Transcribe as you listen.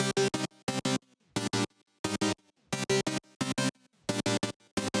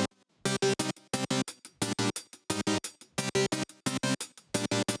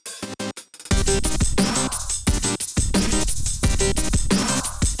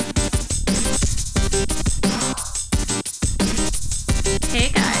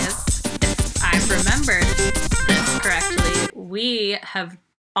have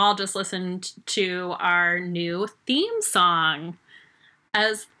all just listened to our new theme song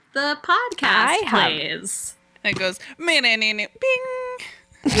as the podcast plays. It goes, bing.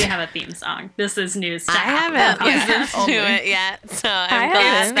 We have a theme song. This is news to I haven't listened to it yet, so I'm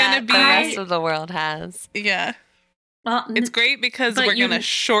glad that the rest of the world has. Yeah. Well, it's great because we're going to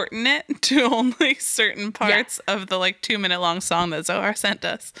shorten it to only certain parts of the 2-minute long song that Zohar sent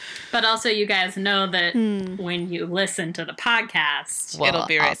us. But also you guys know that when you listen to the podcast, it'll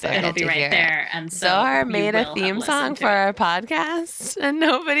be right there. It'll be right there. And so Zohar made a theme song for our podcast and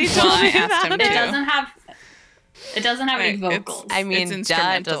nobody told me about it. It doesn't have any vocals. I mean,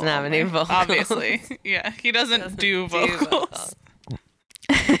 Dad doesn't have any vocals. Obviously. Yeah, he doesn't do vocals.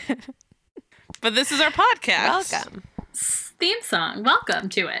 But this is our podcast. Welcome. Theme song. Welcome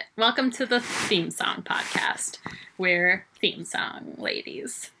to it. Welcome to the theme song podcast. We're theme song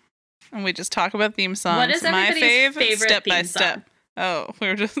ladies. And we just talk about theme songs. What is everybody's favorite Step theme by song? Step. Oh, we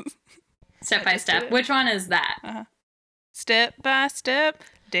were just... Step by Step. Which one is that? Step by Step.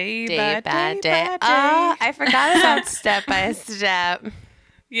 Day by day. Oh, I forgot about Step by Step.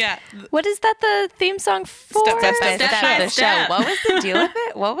 Yeah. What is that the theme song for? Step by Step. The show. What was the deal with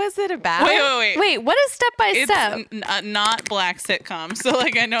it? What was it about? Wait. What is Step by Step? It's not black sitcom, so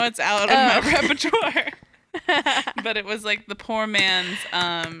I know it's out of my repertoire. But it was the poor man's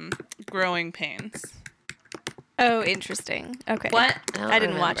growing pains. Oh, interesting. Okay. What? I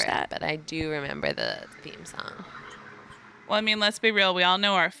didn't watch that, but I do remember the theme song. Well, I mean, let's be real. We all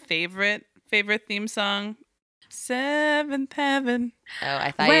know our favorite theme song. Seventh Heaven. Oh,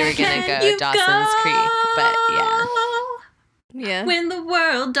 I thought you were going to go Dawson's Creek, but yeah. When the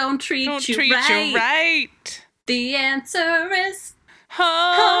world don't treat you right. The answer is home.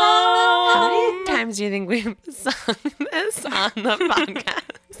 How many times do you think we've sung this on the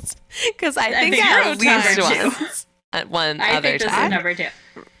podcast? Because I think at least once. At one I other think this time. is number 2.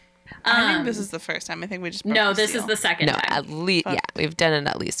 I think this is the first time. I think we just broke No, the this seal. is the second time. At least, we've done it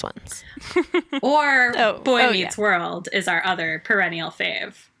at least once. Or Boy Meets World is our other perennial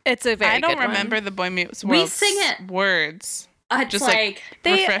fave. It's a very I don't good remember one. the Boy Meets World. We sing it. Words. It's just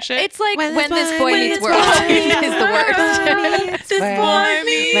refresh it. It's like when this boy meets world is the worst. This boy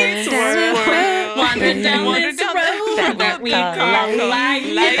meets world. Wandering down this road that we call life.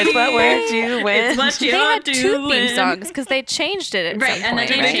 It's what we're doing. It's what They you're had 2 doing. theme songs because they changed it at some and point.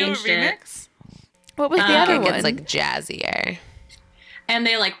 then Did they they do a changed it. remix? What was the other It one? gets jazzier. And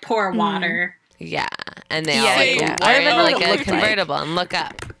they pour water. Yeah, and they all Yeah. are I don't know in what it a looked convertible and look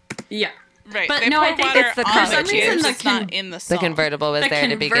up. Yeah. Right. But they no, pour I think water it's the on color the change. cheers. The It's not in the song. The convertible was The there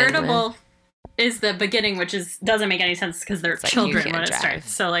to begin with. convertible is the beginning, which doesn't make any sense because they're like children you when can't it drive.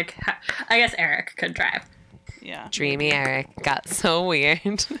 starts. So I guess Eric could drive. Yeah. Dreamy Eric got so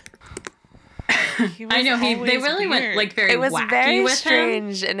weird. I know they really weird. went very It was wacky very with him.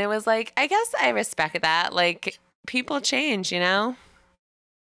 strange, and it was I guess I respect that. People change, you know.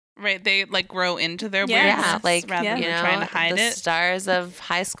 Right. They grow into their Yeah, weirdness rather than you know, trying to hide the it. stars of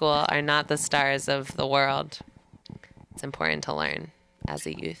high school are not the stars of the world. It's important to learn as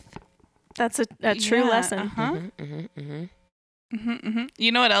a youth. That's a true lesson.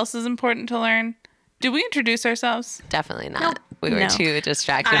 You know what else is important to learn? Did we introduce ourselves? Definitely not. Nope. We were No. too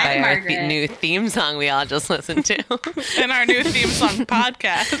distracted I'm by our Margaret. new theme song we all just listened to. In our new theme song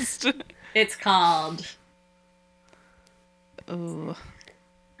podcast. It's called Ooh.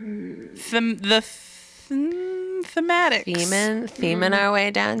 Thematics. Theming our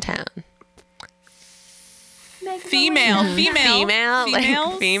way downtown. Female.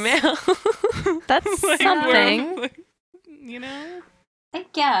 Female. That's something. You know? I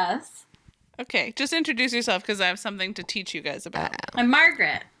guess. Okay, just introduce yourself because I have something to teach you guys about. I'm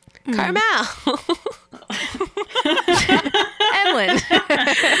Margaret. Carmel. Emlyn.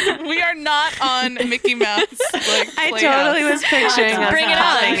 We are not on Mickey Mouse. I Playhouse. totally was picturing us Bring it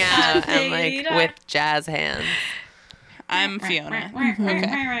popping on. out and with jazz hands. I'm Fiona.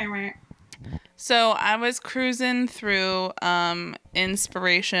 Okay. So I was cruising through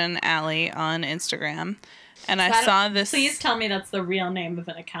Inspiration Alley on Instagram, and I saw this. Please tell me that's the real name of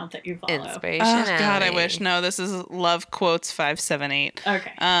an account that you follow. Inspiration Oh God, I Alley. wish. No, this is Love Quotes 578.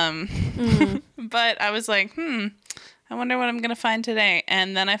 Okay. But I was like, I wonder what I'm gonna find today,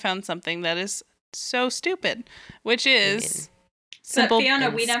 and then I found something that is so stupid, which is simple. But Fiona,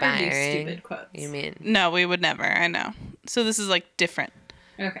 we never do inspiring. stupid quotes. You mean? No, we would never. I know. So this is different.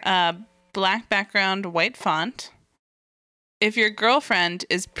 Okay. Black background, white font. If your girlfriend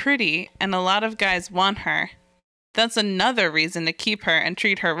is pretty and a lot of guys want her, that's another reason to keep her and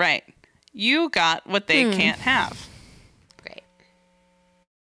treat her right. You got what they can't have. Great.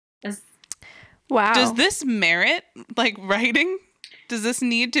 Wow. Does this merit writing? Does this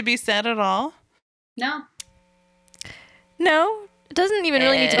need to be said at all? No. No, it doesn't even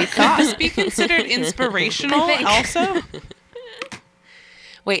really need to be thought. Must be considered inspirational also?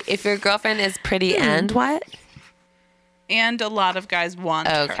 Wait, if your girlfriend is pretty and what? And a lot of guys want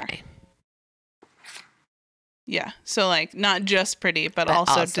her. Okay. Yeah. So, like, not just pretty, but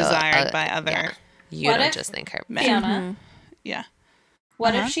also desired by other Yeah. You What don't if- just think her. men. Fiona, Yeah.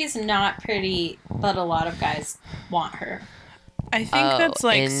 what Uh-huh. if she's not pretty, but a lot of guys want her? I think that's,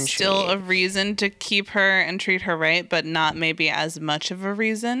 like, still a intrigue. reason to keep her and treat her right, but not maybe as much of a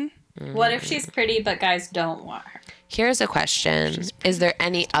reason. What if she's pretty, but guys don't want her? Here's a question. Is there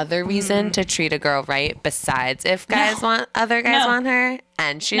any other reason to treat a girl right besides if guys want other guys No. want her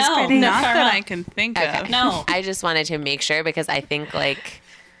and she's No. pretty? Not Karma. that I can think of. No, I just wanted to make sure because I think like,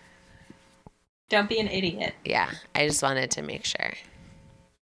 don't be an idiot. yeah, I just wanted to make sure.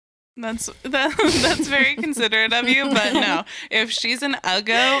 That's very considerate of you, but no. If she's an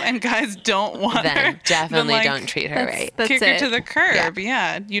uggo and guys don't want Then her, definitely then, like, don't treat her right. That's kick it. her to the curb.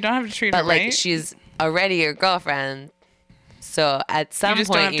 Yeah. You don't have to treat her But like right. she's already your girlfriend, so at some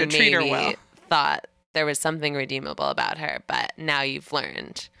just don't point have you to treat her maybe well. thought there was something redeemable about her, but now you've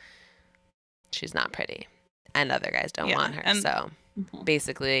learned she's not pretty, and other guys don't Yeah, want her. and So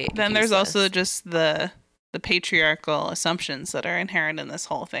basically, Then there's also useless. just the patriarchal assumptions that are inherent in this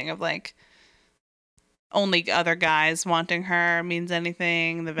whole thing of like only other guys wanting her means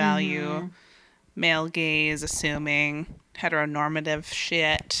anything, the value, male gaze, assuming, heteronormative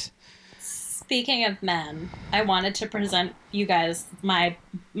shit. Speaking of men, I wanted to present you guys my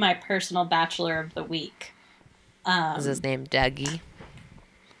personal bachelor of the week. Is his name Dougie?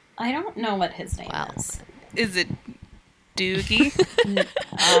 I don't know what his name Wow. is. Is it Doogie?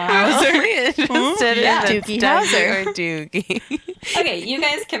 I was very interested Yeah. if it's Doogie Dougie Howser. or Doogie. Okay, you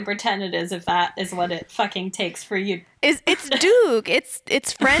guys can pretend it is if that is what it fucking takes for you. It's Duke.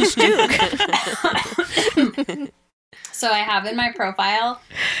 It's French Duke. So I have in my profile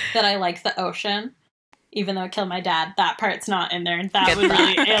that I like the ocean, even though it killed my dad. That part's not in there, and that Get would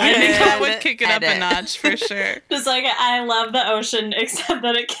really that. I think that would Edit, kick it up a edit. notch for sure. Just like I love the ocean, except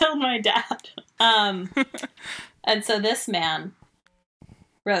that it killed my dad. And so this man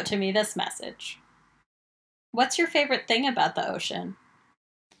wrote to me this message. What's your favorite thing about the ocean?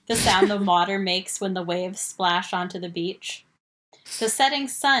 The sound the water makes when the waves splash onto the beach. The setting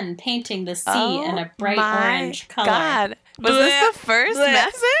sun painting the sea in a bright orange color. God. Was this the first Blech.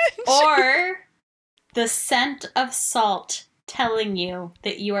 message? Or the scent of salt telling you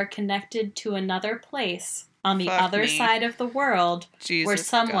that you are connected to another place on the Fuck other me. side of the world Jesus where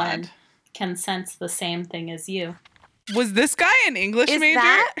someone God. can sense the same thing as you. Was this guy an English Is major?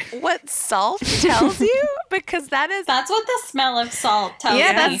 that what salt tells you? Because that is. That's what the smell of salt tells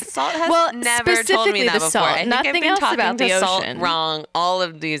Yeah, me. that's salt has Well, never told me specifically that the before. salt, I think nothing I've been else talking about to the salt ocean. wrong all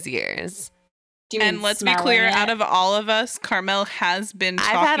of these years. Do you mean And let's be smelling clear, it? out of all of us, Carmel has been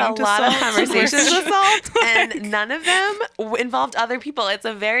talking I've had a to lot salt. of conversations with salt, Like- and none of them involved other people. It's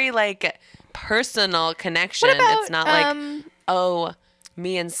a very like personal connection. What about It's not like, oh,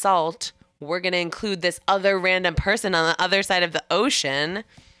 me and salt, we're gonna include this other random person on the other side of the ocean.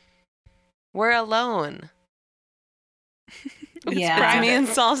 We're alone. Yeah. It's me and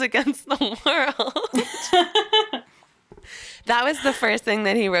salt against the world. That was the first thing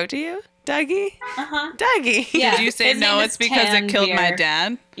that he wrote to you, Dougie? Uh-huh. Dougie. Yeah. Did you say His no, name it's is because it killed my Tanvir.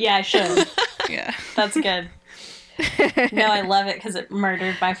 dad? Yeah, I should. Yeah. That's good. No, I love it because it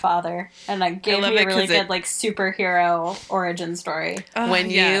murdered my father. And it gave love me a it really 'cause it- good, like, superhero origin story. When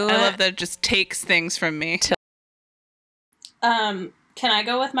Yeah, you- I love that it just takes things from me. Can I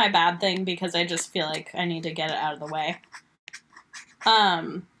go with my bad thing because I just feel like I need to get it out of the way?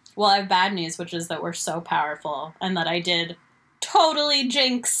 Well, I have bad news, which is that we're so powerful and that I did totally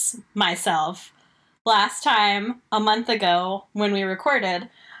jinx myself last time, a month ago, when we recorded,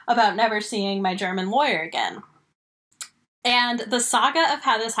 about never seeing my German lawyer again. And the saga of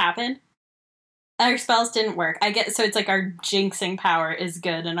how this happened, our spells didn't work. So it's like our jinxing power is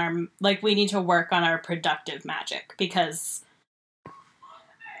good and our, like, we need to work on our productive magic because,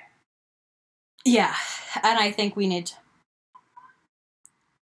 yeah, and I think we need to,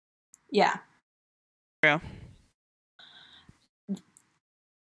 yeah.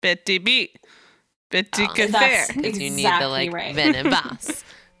 Betty beat. Betty Oh, que that's- faire. Because you need the Exactly like right. Ven and Vas.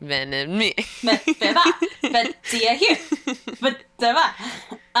 Ven and me. But Dia here. But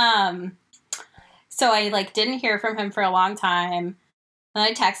so I like didn't hear from him for a long time. And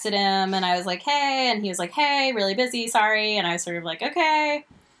I texted him and I was like, hey, and he was like, hey, really busy, sorry. And I was sort of like, okay.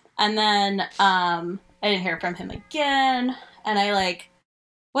 And then I didn't hear from him again. And I like,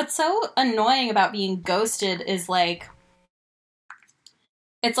 what's so annoying about being ghosted is like,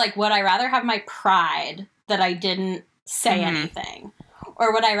 it's like, would I rather have my pride that I didn't say anything?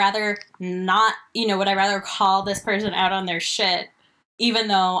 Or would I rather not, would I rather call this person out on their shit, even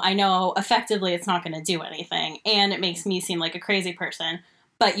though I know effectively it's not going to do anything and it makes me seem like a crazy person,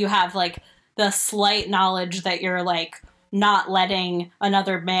 but you have like the slight knowledge that you're like not letting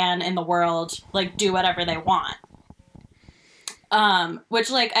another man in the world like do whatever they want.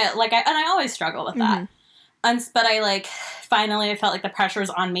 Which I always struggle with that. But I like, finally I felt like the pressure was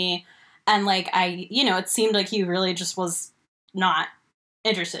on me, and like it seemed like he really just was not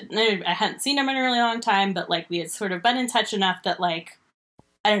interested. I hadn't seen him in a really long time, but like we had sort of been in touch enough that like,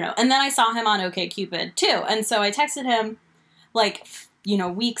 I don't know. And then I saw him on OkCupid too. And so I texted him like,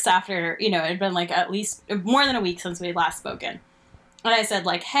 weeks after, it had been like at least more than a week since we had last spoken. And I said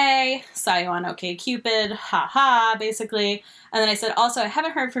like, hey, saw you on OkCupid, haha, basically. And then I said, also, I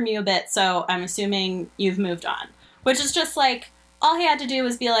haven't heard from you a bit, so I'm assuming you've moved on. Which is just like, all he had to do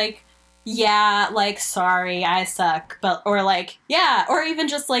was be like, yeah, like, sorry, I suck. But, or like, yeah, or even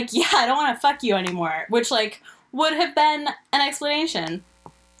just like, yeah, I don't want to fuck you anymore. Which like would have been an explanation.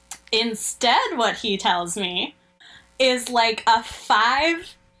 Instead, what he tells me is like a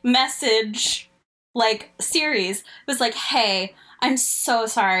 5-message like series. It was like, hey, I'm so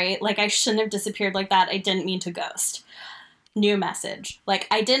sorry. Like, I shouldn't have disappeared like that. I didn't mean to ghost. New message. Like,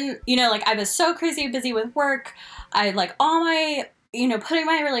 I didn't, like, I was so crazy busy with work. I like all my, putting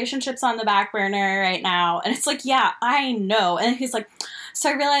my relationships on the back burner right now. And it's like, yeah, I know. And he's like, so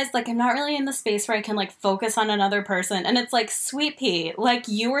I realized, like, I'm not really in the space where I can, like, focus on another person. And it's like, sweet pea, like,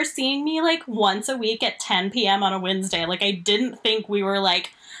 you were seeing me, like, once a week at 10 p.m. on a Wednesday. Like, I didn't think we were,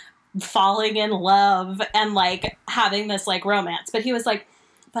 like, falling in love and, like, having this, like, romance. But he was like,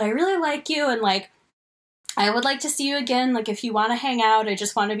 but I really like you, and, like, I would like to see you again. Like, if you want to hang out, I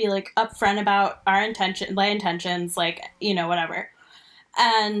just want to be, like, upfront about my intentions, like, whatever.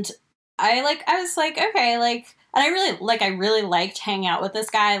 And I was like, okay, like, and I really liked hanging out with this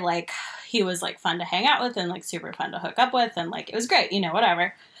guy. Like, he was, like, fun to hang out with and, like, super fun to hook up with, and, like, it was great,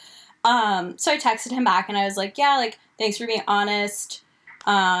 whatever. So I texted him back, and I was like, yeah, like, thanks for being honest.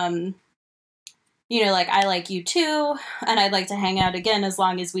 Like, I like you too, and I'd like to hang out again as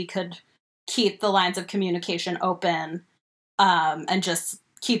long as we could keep the lines of communication open, and just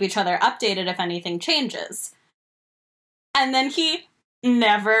keep each other updated if anything changes. And then he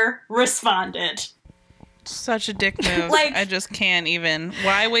never responded. Such a dick move. Like, I just can't even.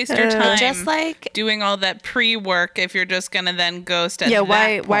 Why waste your time just like doing all that pre-work if you're just gonna then ghost at that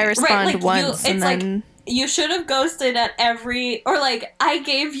why point? respond right, like, once and then like, you should have ghosted at every, or like, I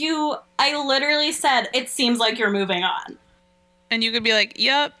literally said, it seems like you're moving on. And you could be like,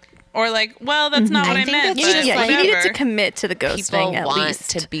 yep. Or like, well, that's not what I meant. it's But just, like, he needed to whatever. commit to the ghosting people at want least.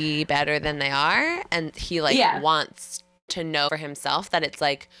 to be better than they are, and he like wants to know for himself that it's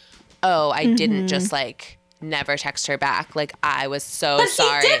like, oh, I didn't just like never text her back. Like, I was so But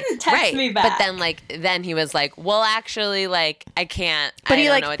sorry. he didn't text me back. But then he was like, well, actually, like, I can't. But I he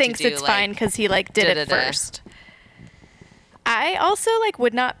don't like know what thinks to do. it's Like, fine because he like did it da-da-da. first. I also like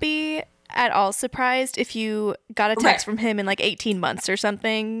would not be at all surprised if you got a text from him in like 18 months or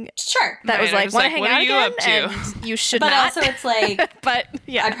something Sure. that was Right, like, just want to like, hang what out are you again? up to? And you should But not. also it's like, but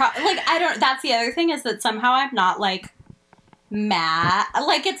yeah. I don't, that's the other thing, is that somehow I'm not like mad.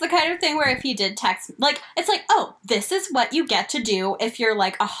 Like, it's the kind of thing where if he did text, like, it's like, oh, this is what you get to do if you're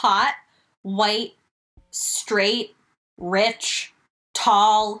like a hot, white, straight, rich,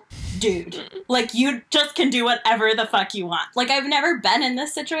 tall dude. Like, you just can do whatever the fuck you want. Like, I've never been in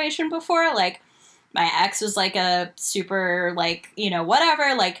this situation before. Like, my ex was like a super, like,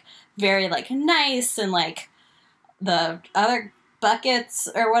 whatever, like, very, like, nice, and like the other buckets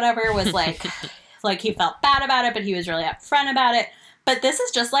or whatever was like like, he felt bad about it, but he was really upfront about it. But this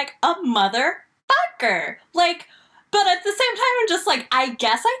is just like a motherfucker. Like, but at the same time, I'm just like, I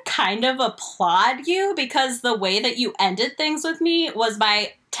guess I kind of applaud you, because the way that you ended things with me was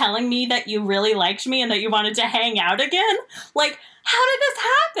by telling me that you really liked me and that you wanted to hang out again. Like, how did this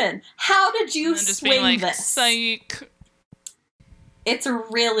happen? How did you And just swing being like, this? psych. It's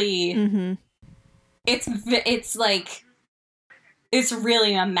really, it's like, it's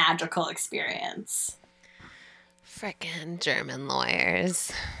really a magical experience. frickin' German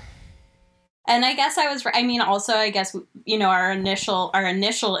lawyers. And I guess also, I guess, our initial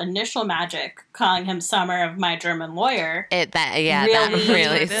magic, calling him Summer of My German Lawyer. That Really-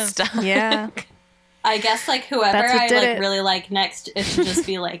 really stuck. Yeah. I guess, like, whoever That's what I, did like, it. really like next, it should just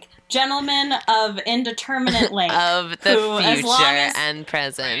be, like, gentleman of indeterminate length. Of the who, as long future as- and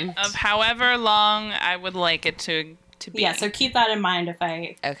present. Of however long I would like it to be. Yeah, so keep that in mind if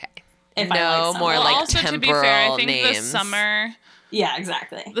I Okay. like No someone. more Well, like also, temporal to be fair, I think names. the summer Yeah,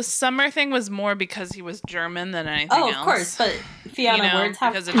 exactly. The summer thing was more because he was German than anything else. Oh, of course, but Fiona, words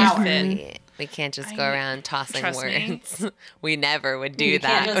have because it just power. fit. We can't just go around tossing trust words. me. We never would do We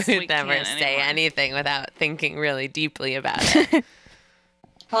can't that. just- We we would never can't say anymore. anything without thinking really deeply about it.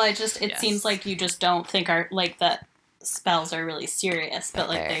 Well, it Yes. seems like you just don't think that spells are really serious, but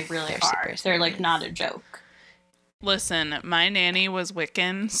like they really they're are. super They're like serious. not a joke. Listen, my nanny was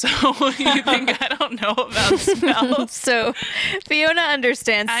Wiccan, so you think I don't know about spells? So Fiona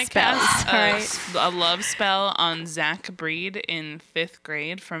understands I spells. cast All right. a love spell on Zach Breed in 5th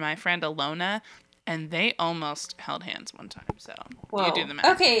grade for my friend Alona, and they almost held hands one time. So you do the math.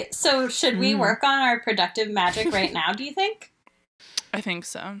 Okay, so should we work on our productive magic right now, do you think? I think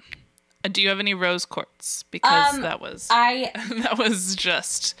so. Do you have any rose quartz? Because that was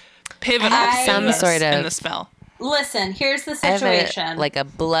just pivotal some in the- sort of- in the spell. Listen, here's the I have situation. a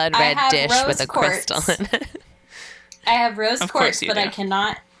blood I red have dish rose with a quartz. crystal in it. I have rose Of course quartz, you but do. I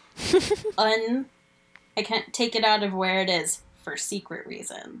cannot I can't take it out of where it is for secret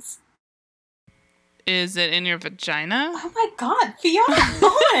reasons. Is it in your vagina? Oh my god, Fiona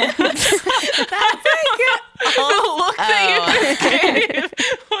Owen! The look that you just Oh. gave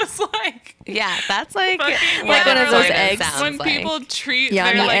was like Yeah, that's like fucking Like one of those what it eggs. sounds when like. people treat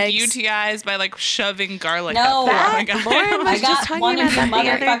Yummy their like eggs. UTIs by like shoving garlic No, up that- their guy. Lauren I was got just talking one of about you that the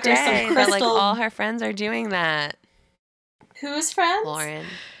other motherfuckers some day. That, crystal- all her friends are doing that. Who's friends? Lauren,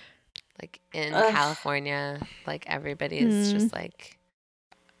 in Ugh. California, everybody is just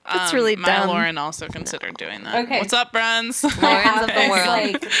That's really my dumb. Lauren also considered doing that. Okay. What's up, friends? Lawrence of the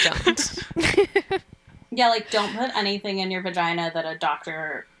house, world. Don't. Yeah, like don't put anything in your vagina that a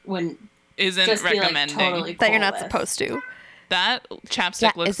doctor wouldn't Isn't just be like recommending totally That cool you're not with. supposed to. that chapstick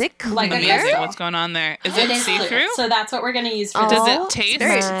Yeah, looks is it clear? Like a amazing. crystal? What's going on there? Is It it is see clear. through? So that's what we're gonna use for Does this. it taste?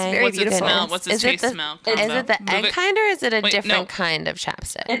 very- it's very What's beautiful. it smell? What's its Is it taste the- smell? Is Combo. it the Move egg it. kind or is it a Wait, different no. kind of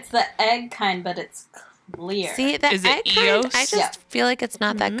chapstick? It's the egg kind, but it's clear. See, the Is it egg kind, I Eos? just Yeah. feel like it's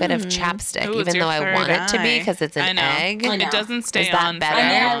not that good of chapstick, Ooh, it's even your though I third want it to be eye. because it's I an know. egg. I know. It doesn't stay Is that on. better? I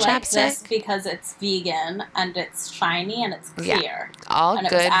mean, I forever. like Chapstick? this because it's vegan and it's shiny and it's Yeah. clear. All And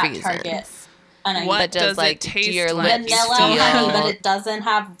it was good at reasons. Target. And I What But does does it taste do your like? lips vanilla feel, honey, but it doesn't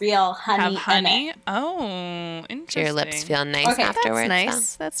have real honey, Have in honey? it. Oh, interesting. do your lips feel nice Okay. That's afterwards? That's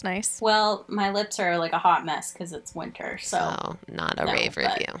nice. That's nice. Well, my lips are like a hot mess because it's winter, so. So not a No, rave but-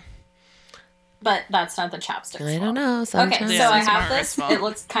 review. But that's not the chapstick. I don't know. Okay, Sometimes. Yeah, so I that's have Margaret's this. fault. It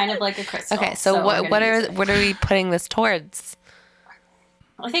looks kind of like a crystal. Okay, so we're what gonna use it. are we putting this towards?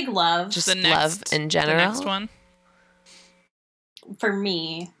 I think love Just The love next, in The general. next one. for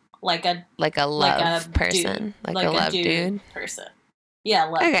me like a Like a love dude. person, like a love dude. person. Yeah,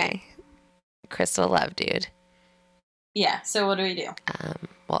 love. Okay, crystal love dude. Yeah. So what do we do?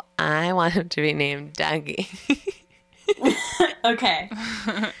 Well, I want him to be named Dougie. Okay.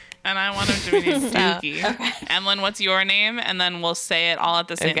 And I want him to be named So- Dookie. Okay. Emlyn, what's your name? And then we'll say it all at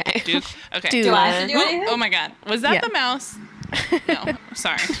the same Okay. time. Duke. Okay. Dude. Do I have to do Oh, anything? oh my God. Was that Yeah. the mouse? No.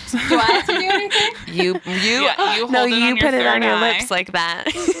 Sorry. Do I have to do anything? You Yeah, you no, hold it you on your put it on third your eye. lips like that.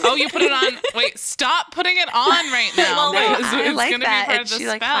 Oh, you put it on. Wait, stop putting it on right now. Well, no, because I it's like gonna that. Be part And of the she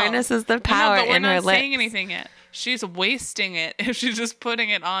spell. harnesses the I know, power but we're in her not lips. saying anything yet. She's wasting it if she's just putting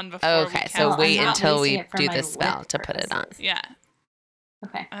it on before we Okay, cast so Well, wait I'm not until wasting we it for do my the spell lip to put it on. purposes. Yeah.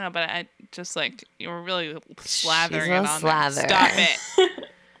 Okay. I know, but I just like you were really She's slathering a it on slather. there. Stop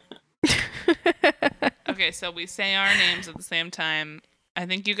it. Okay, so we say our names at the same time. I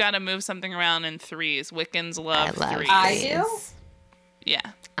think you got to move something around in threes. Wiccans love, I love threes. I threes. do? Yeah,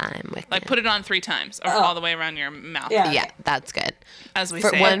 I'm with like you. put it on 3 times or Oh. all the way around your mouth. Yeah. Yeah, that's good. As we For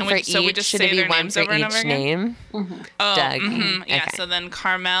say it. one And for we, so we each, just should say it be their one names for over and over each again. name? Oh, Dougie. yeah. Okay. So then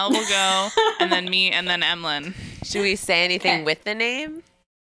Carmel will go, and then me, and then Emlyn. Should we say anything Okay. with the name?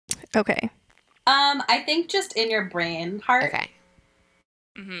 Okay. I think just in your brain heart. Okay.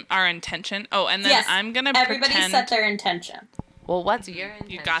 Our intention. Oh, and then Yes, I'm gonna Everybody pretend set their intention. Well, what's your intention?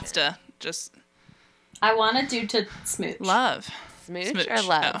 you got to just I want a dude to smooch. love. Smooch or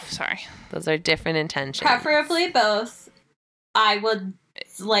love? Oh, sorry. Those are different intentions. Preferably both. I would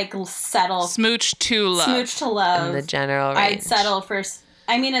like settle Smooch to love. smooch to In love. the general range. I'd settle for.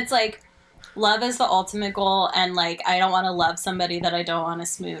 I mean, it's like love is the ultimate goal, and like I don't want to love somebody that I don't want to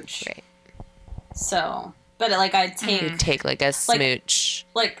smooch. Right. So, but like I'd take You take like a smooch.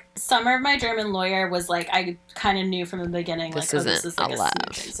 like Summer of My German Lawyer was like I kind of knew from the beginning This like this isn't is like a a love.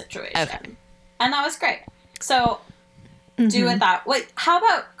 smooching situation, Okay. and that was great. So do it that. Wait, how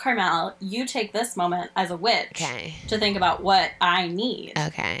about Carmel? You take this moment as a witch Okay. to think about what I need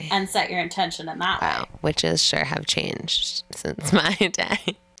Okay. and set your intention in that Wow. way. Witches sure have changed since my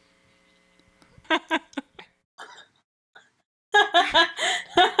day.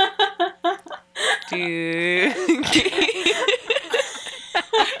 Dude.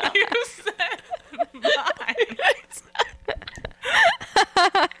 You said mine.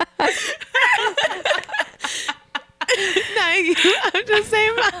 No, you have to say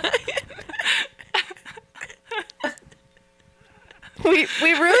mine. We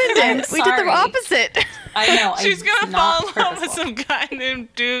ruined I'm it. We did the sorry. opposite. I know. She's it's gonna not fall in love with purposeful. some guy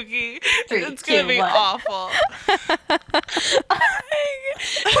named Doogie. 3, It's gonna 2, be 1. awful.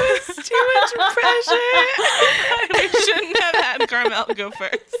 It was too much pressure. We shouldn't have had Carmel go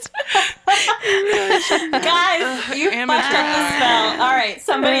first. Guys, you Amateur fucked up the hour. spell. All right,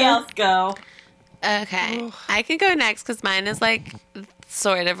 somebody else go. Okay. I can go next because mine is like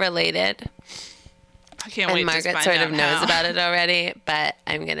sort of related. I can't And wait to Margaret find sort out of knows how. about it already, but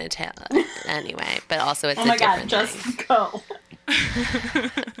I'm going to tell it anyway. But also it's Oh a my god, different just thing. go.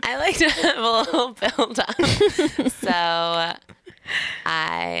 I like to have a little build up. So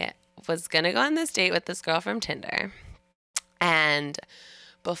I was going to go on this date with this girl from Tinder. And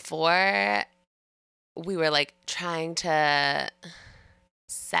before we were like trying to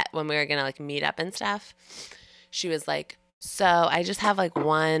set when we were going to like meet up and stuff, she was like, so I just have like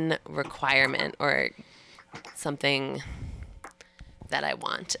one requirement or something that I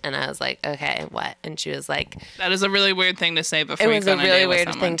want. And I was like, okay, what? And she was like, That is a really weird thing to say before it you was go a on a really date with weird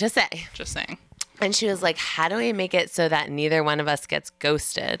someone. thing to say. Just saying. And she was like, how do we make it so that neither one of us gets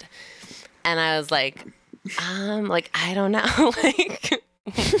ghosted? And I was like, I don't know. Like,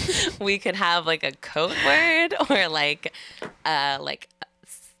 we could have like a code word or like a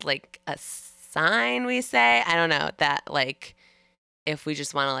sign we say. I don't know that like if we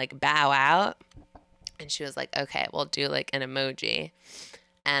just want to like bow out. And she was like, okay, we'll do like an emoji.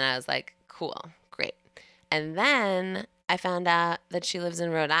 And I was like, cool, great. And then I found out that she lives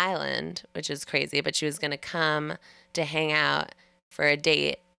in Rhode Island, which is crazy, but she was going to come to hang out for a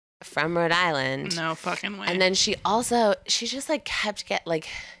date from Rhode Island. No fucking way. And then she just like kept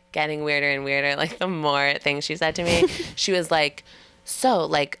getting weirder and weirder. Like the more things she said to me, she was like, so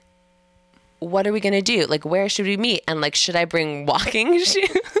like, what are we going to do? Like, where should we meet? And like, should I bring walking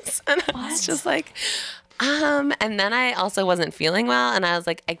shoes? And I was just like, and then I also wasn't feeling well. And I was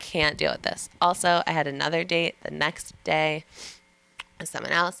like, I can't deal with this. Also, I had another date the next day with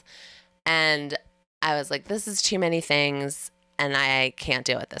someone else. And I was like, this is too many things. And I can't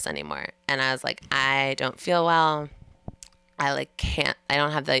deal with this anymore. And I was like, I don't feel well. I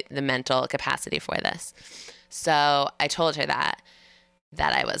don't have the mental capacity for this. So I told her that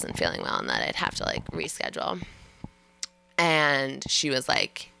I wasn't feeling well and that I'd have to like reschedule. And she was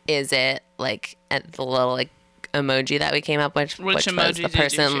like, is it like the little like emoji that we came up with, which was emoji the did you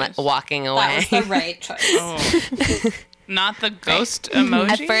person like, choose? walking away? That was the right choice. Oh. Not the ghost emoji?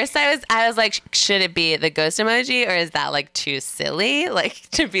 At first I was like, should it be the ghost emoji or is that like too silly? Like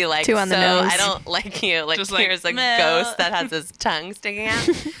to be like, Too on the nose. I don't like you. Like Just like, here's a meh. ghost that has his tongue sticking out.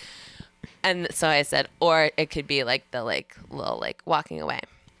 And so I said, or it could be like the like little like walking away.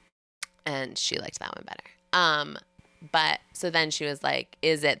 And she liked that one better. But so then she was like,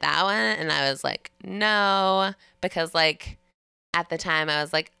 is it that one? And I was like, no, because like at the time I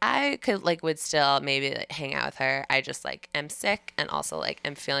was like, I could like would still maybe like, hang out with her. I just like am sick and also like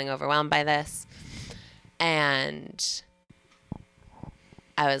am feeling overwhelmed by this. And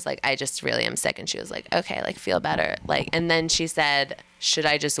I was like, I just really am sick. And she was like, okay, like feel better. Like, and then she said, should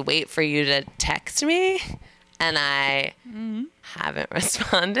I just wait for you to text me? And I haven't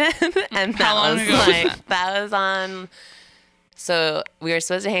responded. And How long was ago was like, that was on, so we were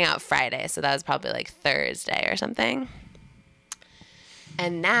supposed to hang out Friday. So that was probably like Thursday or something.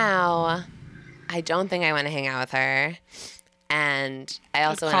 And now I don't think I want to hang out with her. And I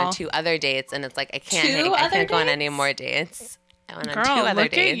also went on 2 other dates and it's like, I can't go on any more dates. I went on 2 Girl, other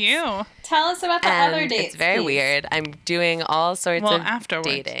look dates. at you. Tell us about the And other dates. it's very please. weird. I'm doing all sorts of afterwards.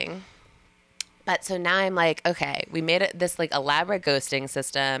 dating. But so now I'm like, okay, we made this like elaborate ghosting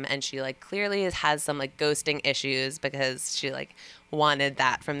system and she like clearly has some like ghosting issues because she like wanted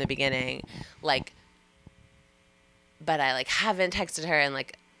that from the beginning. Like, but I like haven't texted her in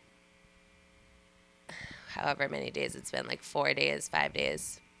like however many days it's been, like 4 days, 5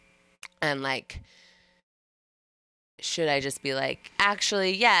 days. And like, should I just be like,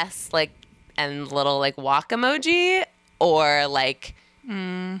 actually, yes, like, and little like walk emoji, or like,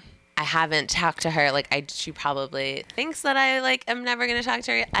 I haven't talked to her. Like, she probably thinks that I like am never gonna talk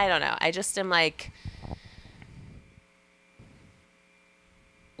to her. I don't know. I just am like,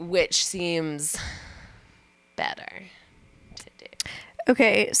 which seems better to do.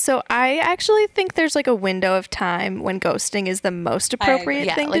 Okay, so I actually think there's like a window of time when ghosting is the most appropriate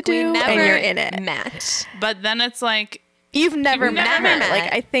Yeah, thing like to we do, never and you're in it. met. But then it's like, You've never never met her. met.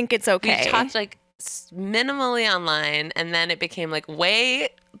 Like, I think it's okay. We talked like minimally online, and then it became like way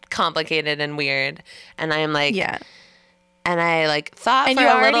complicated and weird. And I am like, yeah. And I like thought And for you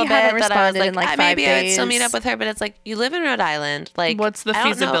a already little haven't bit that I was responded like, in, like, 5 maybe I would still days. meet up with her, but it's like, you live in Rhode Island. Like, What's the I don't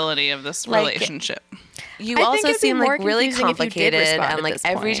know. feasibility of this Like, relationship? You I think also it'd be seem more like really confusing if you did complicated, respond and at like this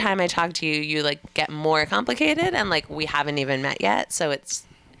every point. time I talk to you, you like get more complicated, and like we haven't even met yet, so it's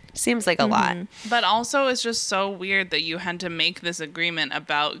seems like a lot. But also, it's just so weird that you had to make this agreement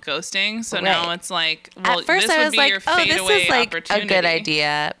about ghosting. So now Right. it's like, well, At first this I would was be like, your oh, this fadeaway is like opportunity. a good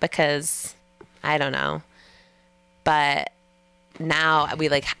idea because I don't know, but now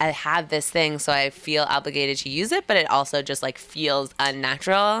I have this thing, so I feel obligated to use it, but it also just like feels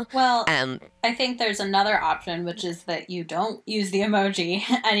unnatural. Well, And I think there's another option, which is that you don't use the emoji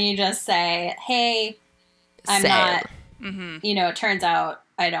and you just say, hey, I'm same. not, Mm-hmm. it turns out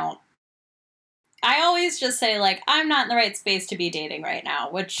I don't. I always just say, like, I'm not in the right space to be dating right now,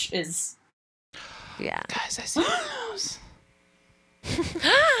 which is... Yeah. Guys, I see your nose.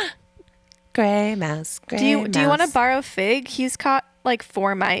 Gray mouse. Gray Do you want to mouse. borrow Fig? He's caught like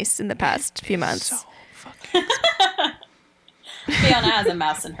 4 mice in the past few months. So fucking. Fiona has a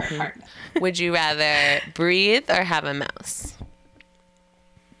mouse in her apartment. Would you rather breathe or have a mouse?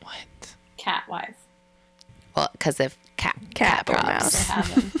 What? Cat-wise. Well, because if cat or props. mouse. They're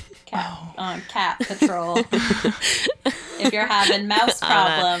having cat patrol. If you're having mouse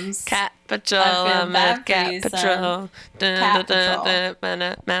problems... Cat patrol. I feel I'm bad at for cat you, patrol. son. Cat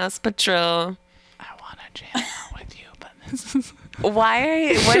patrol. Mouse patrol. I want to jam out with you, but this is.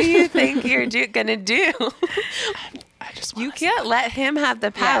 What do you think you're gonna do? I just You want can't let him have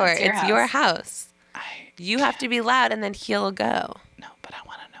the power. it's It's your your house. You have to be loud, and then he'll go. No, but I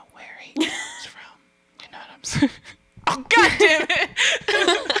want to know where he comes from. You know what I'm saying? Oh, God damn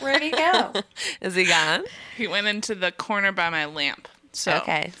it. Where'd he go? Is he gone? He went into the corner by my lamp. So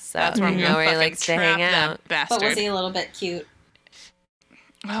Okay, so that's where I'm you going know to where he fucking likes to trap hang that out. bastard. But was he a little bit cute?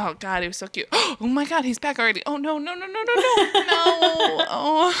 Oh, God, he was so cute. Oh, my God, he's back already. Oh, no. No.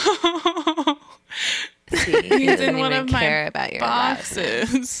 Oh. See, he He's doesn't in one even of my care about your lives.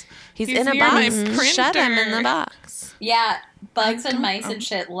 boxes. He's in a near my box. Shut him in the printer. box. Yeah, bugs and don't mice know. and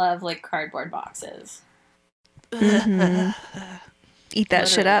shit love, like, cardboard boxes. Eat that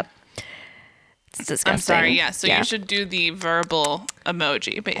shit Literally. up. It's disgusting. I'm sorry, yeah. So you should do the verbal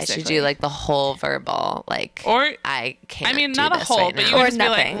emoji, basically. I should do like the whole verbal, like, Or, I can't. I mean, do not a this whole, right but now. you could Or just be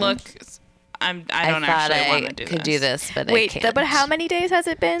nothing. like, look, I don't thought actually I want to do could this. do this, but I Wait, can't. but how many days has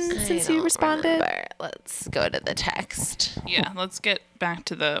it been since I you don't responded? remember. Let's go to the text. Yeah, let's get back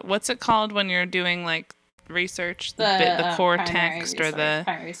to the, what's it called when you're doing like research? The core primary text resource, or the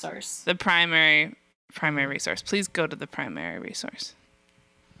primary source. the primary resource. Please go to the primary resource.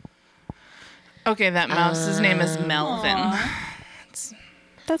 Okay, that mouse's name is Melvin. Aw.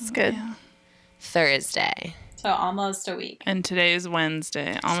 That's good. Yeah. Thursday. So almost a week. And today is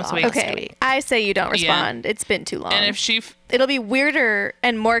Wednesday, almost a So week. almost Okay, week. I say you don't Yeah. respond. It's been too long. And if she It'll be weirder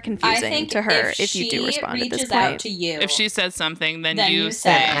and more I confusing think to her if she you do respond at this reaches out point. to you, if she says something, then Then you you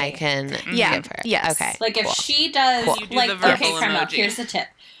say. Then I can Yeah. give her. Yes. Okay. like if cool. she does, Cool. You do like, the verbal okay, Criminal, emoji. here's the tip.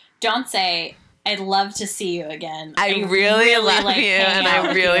 Don't say, I'd love to see you again. I really love like you, hanging and I out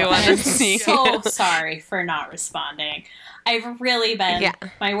with really you, wanna and I'm see so you." sorry for not responding. I've really been, Yeah.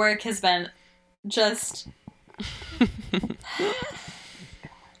 my work has been just...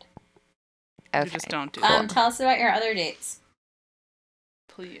 Okay. You just don't do that. Tell us about your other dates.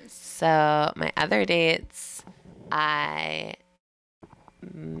 Please. So my other dates, I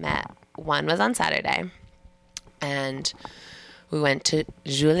met. One was on Saturday, and we went to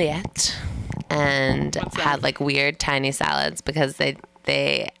Juliette and What's that? had like weird tiny salads because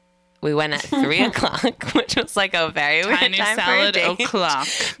we went at 3:00, which was like a very weird Tiny time salad for a date. o'clock.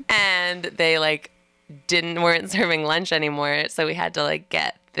 And they like weren't serving lunch anymore, so we had to like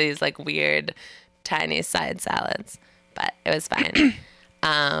get these like weird tiny side salads, but it was fine.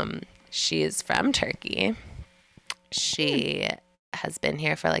 She's from Turkey. She has been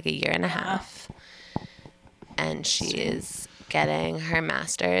here for like a year and a half, and she is getting her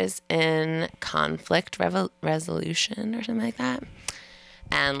master's in conflict resolution or something like that,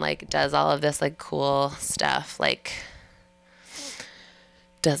 and like does all of this like cool stuff, like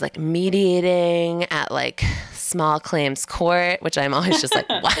does like mediating at like small claims court, which I'm always just like,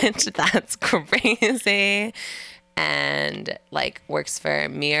 what? That's crazy. And like works for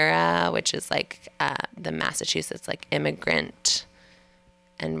MIRA, which is like the Massachusetts like immigrant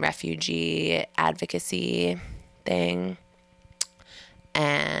and refugee advocacy thing.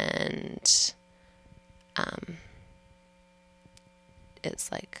 And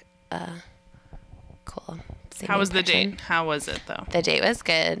it's like a cool see How me was in the person. date? How was it, though? The date was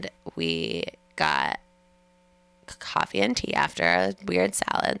good. We got coffee and tea after our weird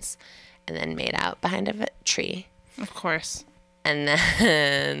salads and then made out behind a tree. Of course. And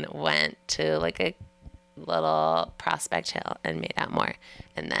then went to like a little Prospect Hill and made out more.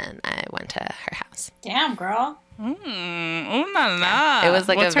 And then I went to her house. Damn, girl. Ooh la la. It was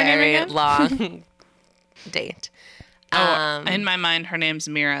like What's a her name very again? long date. In my mind, her name's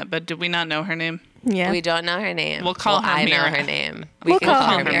Mira, but did we not know her name? Yeah. We don't know her name. We'll call her I Mira. know her name. We'll can call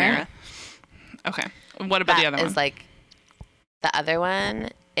call her her Mira. Mira. Okay. What about the other That one? is like the other one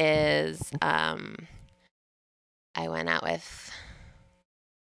is I went out with,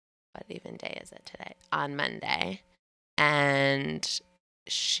 what even day is it today? On Monday. And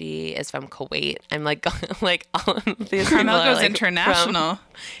she is from Kuwait. I'm like like all of these people Carmel are, goes like, international.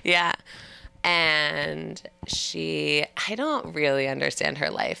 yeah. And I don't really understand her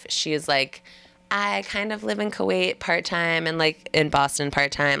life. She's like, I kind of live in Kuwait part-time and like in Boston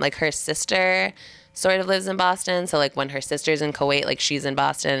part-time. Like her sister sort of lives in Boston. So like when her sister's in Kuwait, like she's in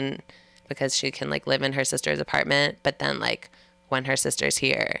Boston because she can like live in her sister's apartment. But then like when her sister's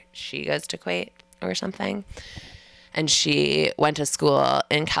here, she goes to Kuwait or something. And she went to school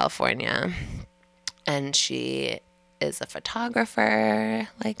in California. And she is a photographer,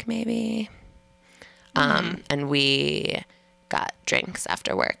 like maybe. And we got drinks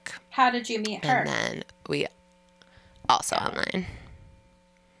after work. How did you meet her? And then we also online.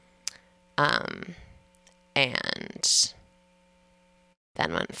 And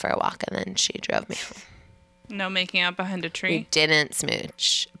then went for a walk and then she drove me home. No making out behind a We tree. didn't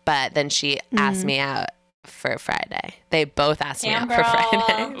smooch, but then she asked me out for Friday. They both asked me out Damn, for girl.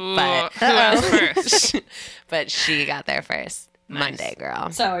 Friday. Ooh, But who asked first? but she got there first. Nice. Monday, girl.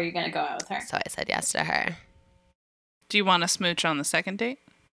 So are you going to go out with her? So I said yes to her. Do you want to smooch on the second date?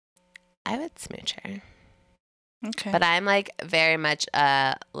 I would smooch her. Okay. But I'm like very much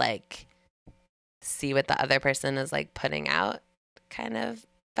like see what the other person is like putting out kind of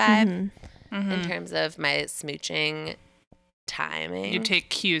vibe Mhm. in terms of my smooching timing. You take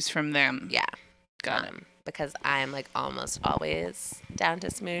cues from them. Yeah. Got it. Because I'm like almost always down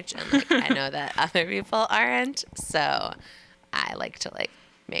to smooch and like I know that other people aren't. So I like to like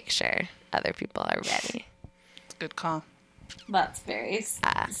make sure other people are ready. It's a good call. That's very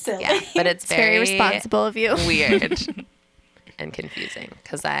silly. Yeah, but it's It's very responsible of you. weird and confusing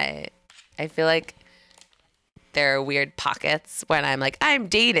because I feel like there are weird pockets when I'm like, I'm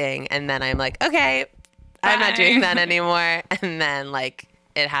dating. And then I'm like, okay, I'm not doing Bye. that anymore. And then like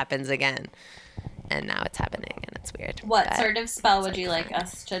it happens again. And now it's happening and it's weird. What But sort of spell would you like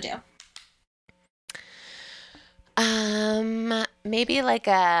us to do? maybe like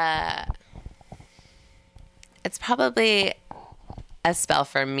it's probably a spell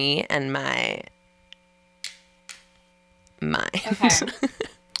for me and my mind. Okay.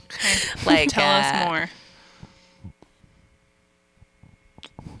 Like Tell us more.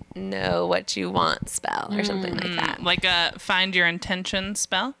 know what you want spell or something like that. Like a find your intention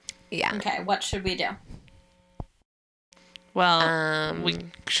spell? Yeah. Okay, what should we do? Well, we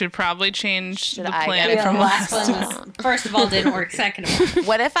should probably change the I plan get it? Yeah, from the last last one was, first of all, didn't work. Second of all,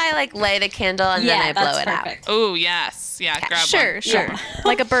 What if I like light a candle and then I blow that's it perfect. Oh, yes. Yeah, grab Sure, one. sure.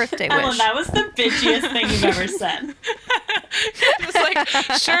 Like a birthday Ellen, wish. that was the bitchiest thing you've ever said. Just like,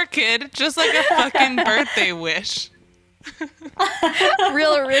 sure, kid. Just like a fucking birthday wish.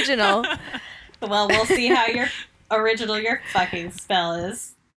 Real original. Well, we'll see how original your fucking spell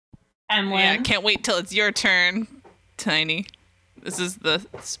is. Emily. Yeah, can't wait till it's your turn, Tiny. This is the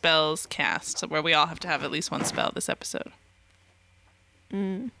spells cast, where we all have to have at least one spell this episode.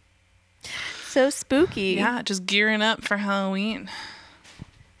 So spooky. Yeah, just gearing up for Halloween.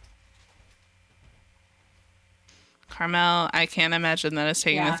 Carmel, I can't imagine that it's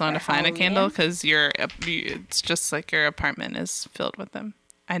taking Yeah, this long for to find a Halloween. candle because it's just like your apartment is filled with them.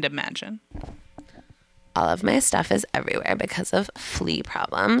 I'd imagine. All of my stuff is everywhere because of flea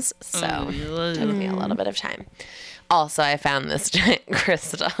problems. So it took me a little bit of time. Also, I found this giant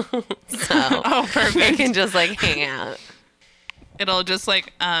crystal. So Oh, it perfect. can just like hang out. It'll just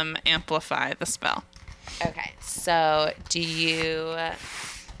like amplify the spell. Okay. So do you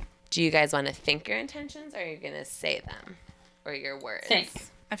guys want to think your intentions or are you going to say them or your words?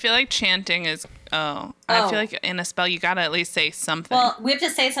 Thanks. I feel like chanting is. I Oh. feel like in a spell you gotta at least say something. Well, we have to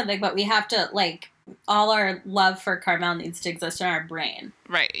say something, but we have to, like, all our love for Carmel needs to exist in our brain.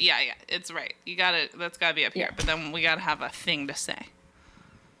 Right. Yeah. It's right. That's gotta be up here. Yeah. But then we gotta have a thing to say.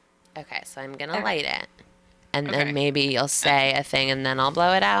 Okay. So I'm going to Okay. light it. And Okay. then maybe you'll say a thing and then I'll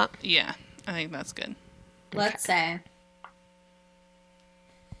blow it out. Yeah. I think that's good. Let's say,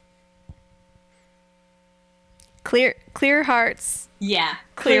 Clear hearts. Yeah.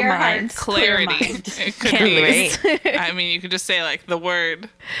 Clear Clear mind. hearts, clear Clarity. mind. It could Can't be. wait. I mean, you could just say like the word.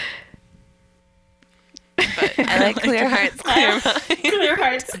 But I like clear hearts, clear mind. Clear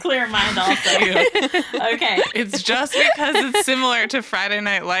hearts, clear mind also. Okay. It's just because it's similar to Friday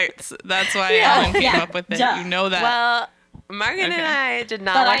Night Lights. That's why Yeah. Ellen came Yeah. up with it. Duh. You know that. Well, Margaret Okay. and I did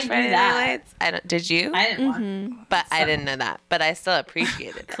not But I watch knew Friday Night that. Lights. I don't. Did you? I didn't want But I didn't know that. But I still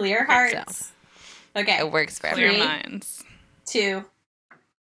appreciate it. clear So, hearts. Okay. it works for Clear everyone. minds. 2,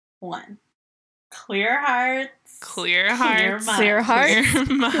 1. Clear hearts. Clear hearts. mind. Clear hearts. Clear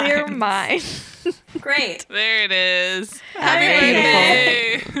minds. Clear mind. Great. There it is.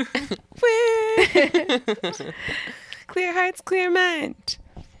 Happy birthday. Woo! Clear hearts, clear mind.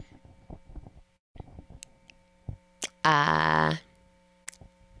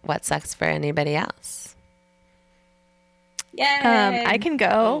 What sucks for anybody else? Yay. I can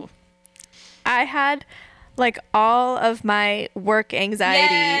go. Oh. I had like all of my work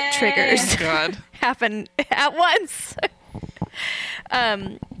anxiety Yay. triggers God. happen at once.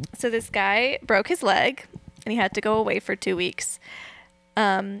 So this guy broke his leg and he had to go away for 2 weeks.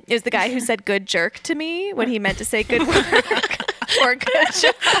 It was the guy who said good jerk to me when he meant to say good work or good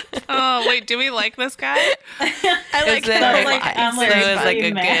job. Oh, wait. Do we like this guy? I like Is it that. like, I'm so like, it was like funny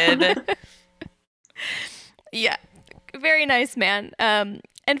a man. good. Yeah. Very nice man.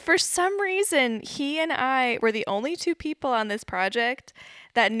 And for some reason, he and I were the only two people on this project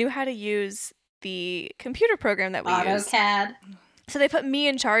that knew how to use the computer program that we use. AutoCAD. So they put me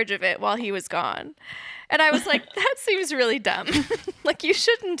in charge of it while he was gone. And I was like, that seems really dumb. Like, you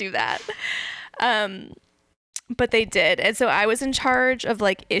shouldn't do that. But they did. And so I was in charge of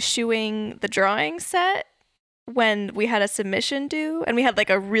like issuing the drawing set when we had a submission due. And we had like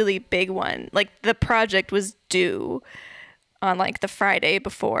a really big one. Like the project was due on like the Friday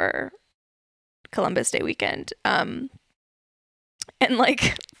before Columbus Day weekend. And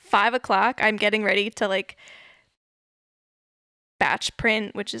like 5:00, I'm getting ready to like batch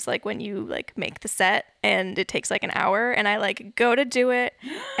print, which is like when you like make the set and it takes like an hour, and I like go to do it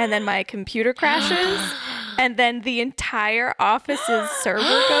and then my computer crashes and then the entire office's server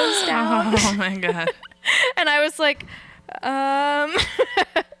goes down. Oh, my God. And I was like,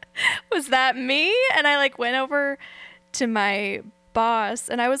 was that me? And I like went over to my boss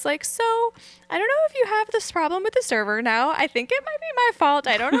and I was like, so I don't know if you have this problem with the server now. I think it might be my fault.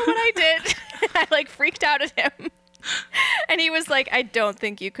 I don't know what I did. And I like freaked out at him. And he was like, I don't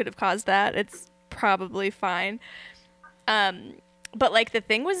think you could have caused that. It's probably fine. But like the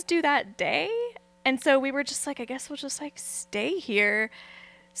thing was due that day. And so we were just like, I guess we'll just like stay here.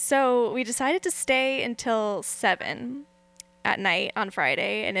 So we decided to stay until 7 at night on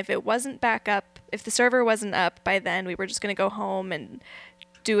Friday. And if it wasn't back up, if the server wasn't up by then, we were just going to go home and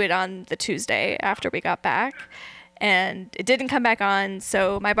do it on the Tuesday after we got back. And it didn't come back on.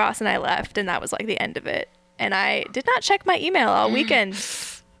 So my boss and I left, and that was like the end of it. And I did not check my email all weekend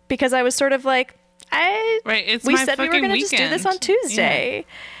because I was sort of like, Right, it's we my said we were fucking going to just do this on weekend. Tuesday.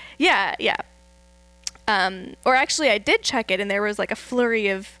 Yeah. Or actually I did check it and there was like a flurry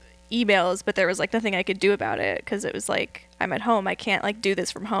of emails, but there was like nothing I could do about it because it was like, I'm at home. I can't like do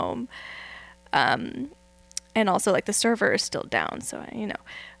this from home. And also like the server is still down. So,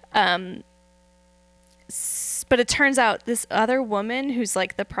 but it turns out this other woman who's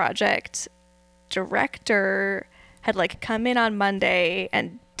like the project director had like come in on Monday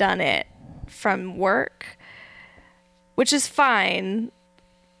and done it from work, which is fine.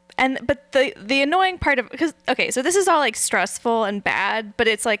 But the annoying part of, because okay, so this is all like stressful and bad, but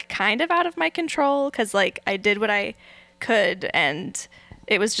it's like kind of out of my control because like I did what I could and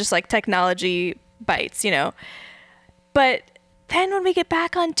it was just like technology bites, But then when we get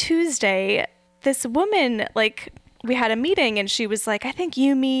back on Tuesday, this woman, like, we had a meeting and she was like, I think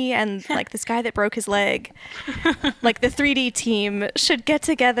you, me, and like this guy that broke his leg, like the 3D team should get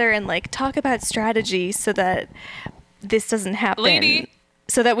together and like talk about strategy so that this doesn't happen. Lady,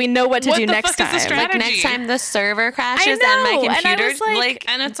 so that we know what to what do the next fuck is the time. strategy? Like next time the server crashes I and my know, and I computer was like-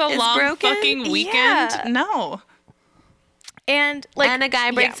 and it's a is long broken? fucking weekend? Yeah. No. And like, and a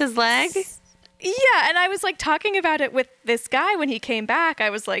guy breaks his leg. Yeah, and I was like talking about it with this guy when he came back.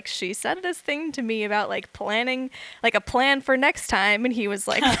 I was like, she said this thing to me about like planning, like a plan for next time, and he was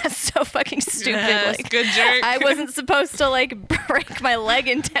like, that's so fucking stupid. Yes, like, good jerk. I wasn't supposed to like break my leg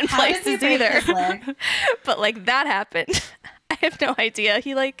in 10 How did he places break either. his leg? But like that happened. I have no idea.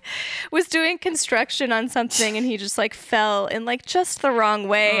 He like was doing construction on something and he just like fell in like just the wrong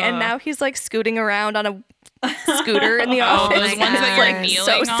way, and now he's like scooting around on a scooter in the Oh, office. those my ones that God. you're Like, kneeling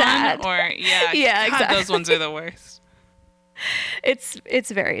so on? sad. Or, yeah. Yeah, God, exactly. those ones are the worst.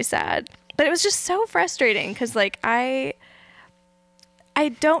 It's very sad. But it was just so frustrating because, like, I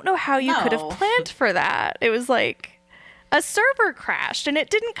don't know how you could have No. planned for that. It was like a server crashed and it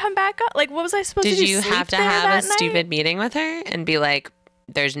didn't come back up. Like, what was I supposed to do? Did you Sleep have to there have that a night? stupid meeting with her and be like,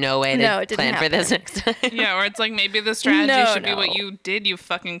 there's no way No, to it didn't plan for this happen. next time? Yeah, or it's like maybe the strategy No, should be what no. you did, you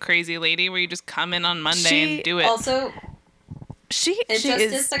fucking crazy lady, where you just come in on Monday and do it. Also, It she just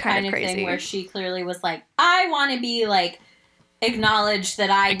is the kind of crazy. thing where she clearly was like, I want to be, like, acknowledged that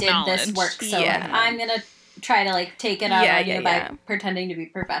I did this Acknowledged. work, so Yeah. like, I'm gonna try to, like, take it out Yeah, on yeah, you by yeah. pretending to be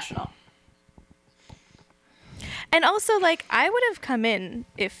professional. And also, like, I would have come in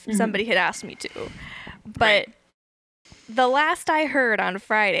if somebody had asked me to. But Right. the last I heard on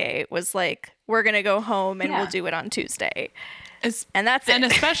Friday was like, we're going to go home and we'll do it on Tuesday. And that's And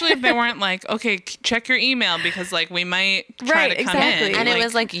it. especially if they weren't like, okay, check your email because like we might try Right, to come exactly. in. And it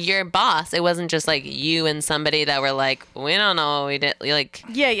was like your boss. It wasn't just like you and somebody that were like, we don't know what we did. Like,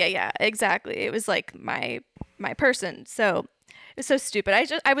 Yeah, exactly. It was like my person. So it was so stupid.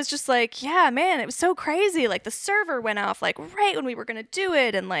 I was just like, yeah, man, it was so crazy. Like the server went off like right when we were gonna do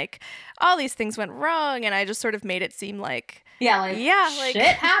it, and like all these things went wrong, and I just sort of made it seem like Shit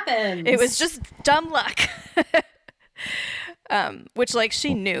happens. it was just dumb luck. Which like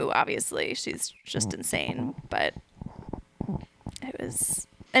she knew, obviously. She's just insane. But it was,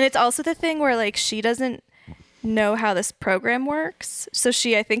 and it's also the thing where like she doesn't know how this program works. So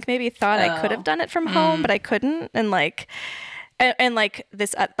she, I think, maybe thought I could have done it from home, but I couldn't. And like, and like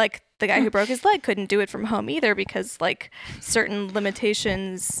this, like the guy who broke his leg couldn't do it from home either because like certain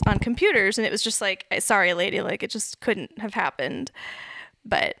limitations on computers. And it was just like, sorry, lady, like it just couldn't have happened.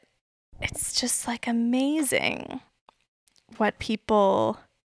 But it's just like amazing what people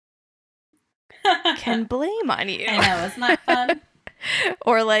can blame on you. I know, isn't that fun?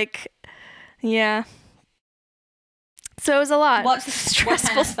 Or like, yeah. So it was a lot. What It was a kind of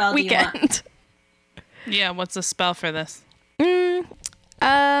stressful spell do you want? weekend. yeah, what's the spell for this? Maybe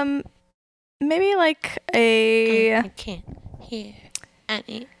like a I can't hear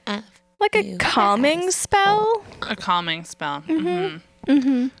any of like a you calming guys. spell. A calming spell.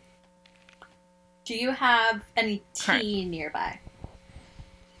 Mm-hmm. Do you have any tea Correct. nearby?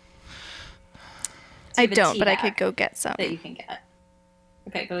 I you have a don't, tea but I bag could go get some. that you can get.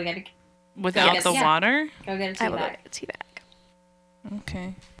 Okay, go get Without Yes. the Yeah. water? a I tea will go bag. get a tea bag.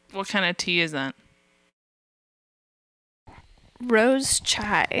 Okay. What kind of tea is that? Rose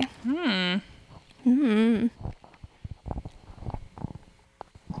chai.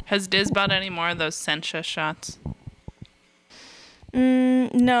 Has Diz bought any more of those sencha shots?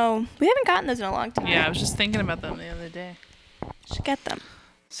 No, we haven't gotten those in a long time. Yeah, I was just thinking about them the other day. Should get them.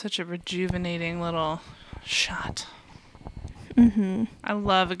 Such a rejuvenating little shot. Mm-hmm. I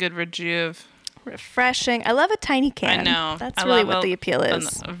love a good rejuve. Refreshing. I love a tiny can. I know. That's I really love what the appeal a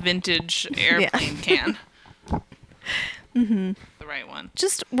is. vintage airplane can. The right one.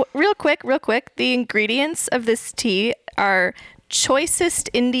 Just real quick, the ingredients of this tea are choicest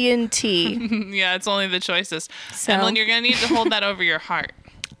Indian tea. Yeah, it's only the choicest. So- Emily, you're going to need to hold that over your heart.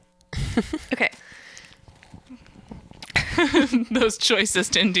 Okay. Those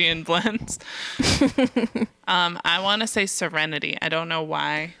choicest Indian blends. I want to say Serenity. I don't know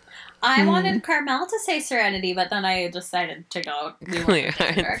why. I wanted Carmel to say Serenity, but then I decided to go Clear a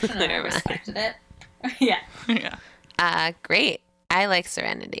different hearts, direction, and I clear minds. respected it. Yeah. Yeah. Great. I like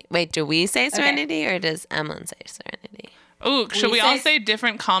Serenity. Wait, do we say Serenity or does Emlyn say Serenity? Oh, should We we all say- say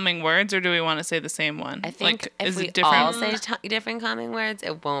different calming words, or do we want to say the same one? I think like, if is we it different? all say different calming words,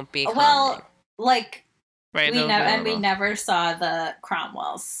 it won't be calming. Well, like, right. we it'll never be a and we little- never saw the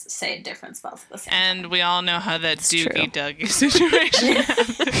Cromwells say different spells at the same And we all know how that true. Doogie Dougie situation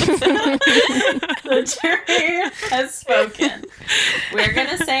happens. The jury has spoken. We're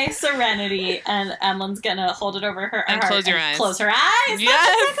gonna say Serenity, and Emily's gonna hold it over her And heart close your eyes. Close her eyes.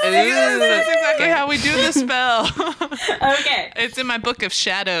 Yes, that's exactly how we do the spell. Okay. It's in my book of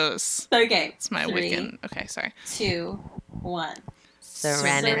shadows. Okay. It's my 3, Wiccan. Okay, sorry. 2, 1.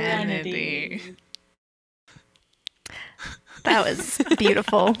 Serenity. Serenity. That was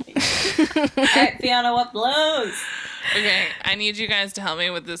beautiful. All right, Fiona, what blows? Okay, I need you guys to help me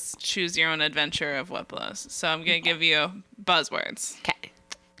with this choose your own adventure of what blows. So I'm going to give you buzzwords. Okay.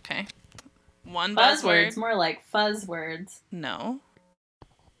 Okay. One Buzzwords, buzzword. more like fuzz words. No.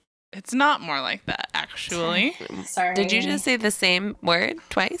 It's not more like that, actually. Sorry. Did you just say the same word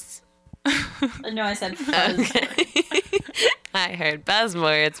twice? No, I said fuzz words. I heard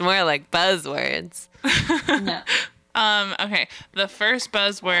buzzwords, more like buzzwords. No. Okay. The first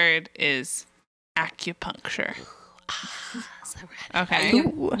buzzword is acupuncture. Okay.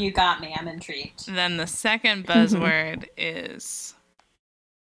 Ooh. You got me. I'm intrigued. Then the second buzzword is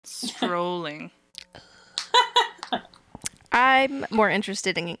Strolling. I'm more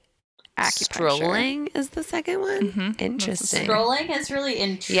interested in acupuncture. Strolling is the second one? Mhm. Interesting. Strolling is really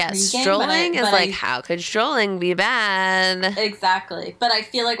intriguing. Yeah, strolling is like, how could strolling be bad? Exactly. But I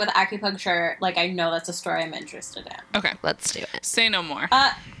feel like with acupuncture, like, I know that's a story I'm interested in. Okay. Let's do it. Say no more.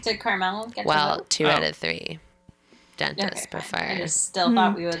 Did Carmel get to Well, vote? 2 out of 3. Dentist Okay, fine. prefer. I just still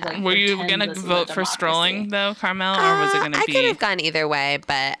thought we would, like, Were you pretend going this to is a vote for strolling, though, Carmel? Or was it going to I be... could have gone either way,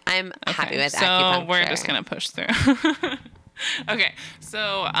 but I'm happy with acupuncture. So we're just going to push through. Okay.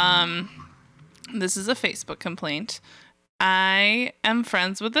 So this is a Facebook complaint. I am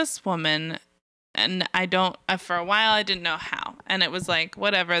friends with this woman, and I don't... for a while, I didn't know how. And it was like,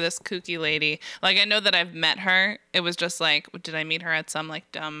 whatever, this kooky lady. Like, I know that I've met her. It was just like, did I meet her at some,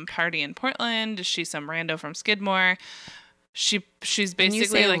 like, dumb party in Portland? Is she some rando from Skidmore? She's basically When you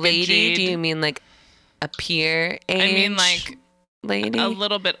say like lady, a jade. do you mean like a peer age? I mean like lady, a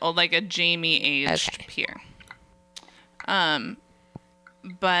little bit old, like a Jamie aged peer.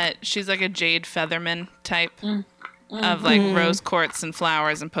 But she's like a Jade Featherman type of like rose quartz and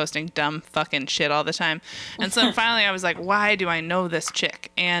flowers and posting dumb fucking shit all the time. And so finally I was like, why do I know this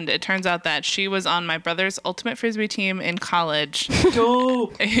chick? And it turns out that she was on my brother's ultimate frisbee team in college.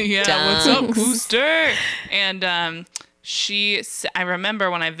 Dope. Yeah, what's up, Booster? And I remember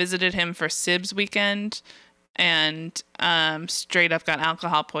when I visited him for Sibs weekend and straight up got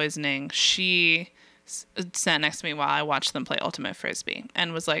alcohol poisoning, she sat next to me while I watched them play ultimate frisbee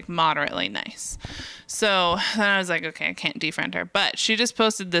and was like moderately nice. So then I was like, okay, I can't defriend her. But she just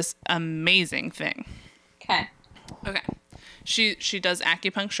posted this amazing thing. Okay. She does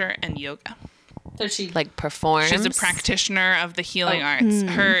acupuncture and yoga. So she like performs. She's a practitioner of the healing arts.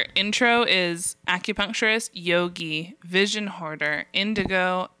 Her intro is acupuncturist, yogi, vision hoarder,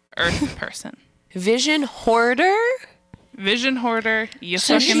 indigo, earth person. Vision hoarder? Vision hoarder. You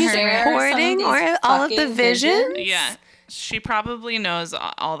So fucking she's heard. hoarding all of the visions? Yeah. She probably knows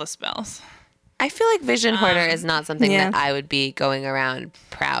all the spells. I feel like vision hoarder is not something yeah. that I would be going around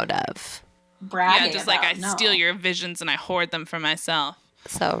proud of. bragging Yeah, just like I about. steal your visions and I hoard them for myself.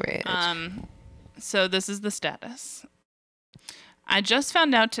 So rude. So this is the status. I just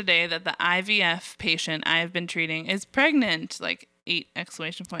found out today that the IVF patient I have been treating is pregnant. Like 8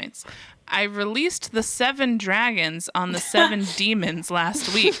 exclamation points. I released the 7 dragons on the 7 demons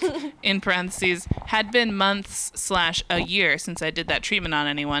last week. In parentheses, had been months/a year since I did that treatment on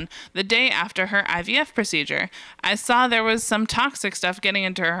anyone. The day after her IVF procedure, I saw there was some toxic stuff getting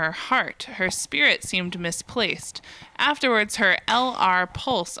into her heart. Her spirit seemed misplaced. Afterwards, her LR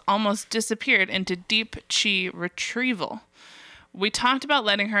pulse almost disappeared into deep chi retrieval. We talked about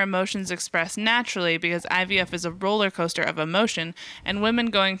letting her emotions express naturally because IVF is a roller coaster of emotion, and women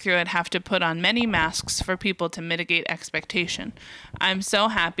going through it have to put on many masks for people to mitigate expectation. I'm so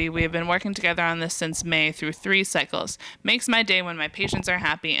happy we have been working together on this since May through 3 cycles. Makes my day when my patients are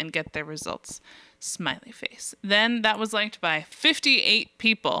happy and get their results. Smiley face. Then that was liked by 58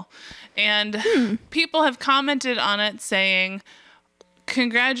 people, and people have commented on it saying,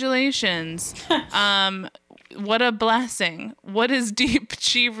 congratulations. What a blessing. What is deep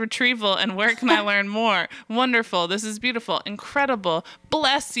chi retrieval and where can I learn more? Wonderful. This is beautiful. Incredible.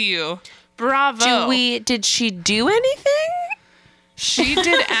 Bless you. Bravo. Did she do anything? She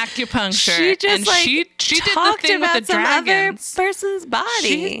did acupuncture. She just and like she did the talked thing about with the some dragons. other person's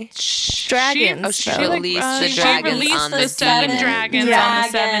body. Dragons. She though. released the She dragons released on the the 7 demons. dragons on the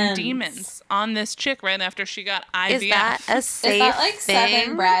 7 Dragons. demons on this chick right after she got IVF. Is that a safe Is that like thing?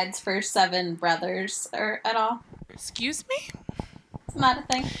 7 brides for 7 brothers or at all? Excuse me? Isn't that a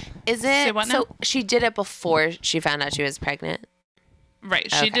thing? Is Say it? what now? So she did it before she found out she was pregnant. Right.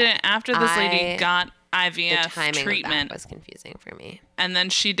 Okay. She did it after this lady got The IVF timing treatment. of that was confusing for me. And then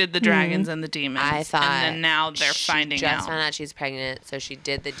she did the dragons and the demons. I thought, and then now they're she finding just out. found out she's pregnant, so she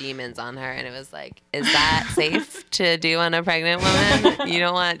did the demons on her, and it was like, is that safe to do on a pregnant woman? You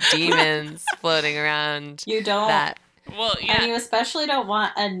don't want demons floating around. You don't. That Well, And yeah. you especially don't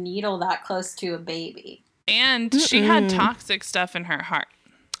want a needle that close to a baby. And she had toxic stuff in her heart.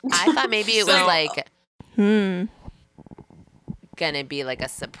 I thought maybe it was So- like Hmm. gonna be like a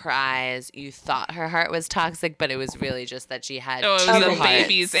surprise. You thought her heart was toxic, but it was really just that she had Oh, it was two the hearts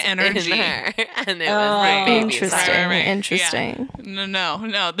baby's energy. in her, and it Oh. was the baby's Interesting. heart. Interesting. Yeah.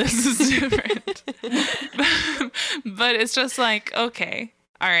 No, this is different. But it's just like, okay,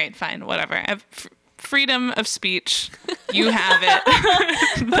 all right, fine, whatever. I have freedom of speech. You have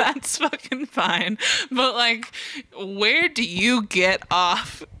it. That's fucking fine. But like, where do you get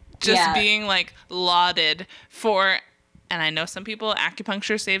off just Yeah. being like lauded for And I know some people,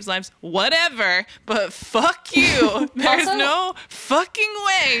 acupuncture saves lives, whatever, but fuck you. There's Also- no fucking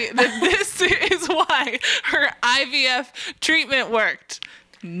way that this is why her IVF treatment worked.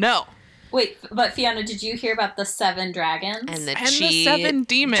 No. Wait, but Fiona, did you hear about the 7 dragons? And the And the chi 7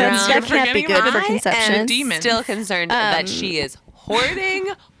 demons. That You're can't be forgetting good about for the conception. am demons. still concerned that she is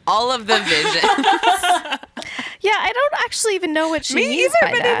hoarding all of the vision. Yeah, I don't actually even know what she Me means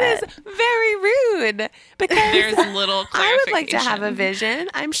either, by but that. it is very rude because There's little clarification. I would like to have a vision.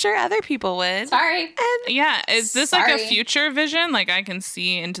 I'm sure other people would. Sorry. And Yeah, is this like Sorry. a future vision? Like I can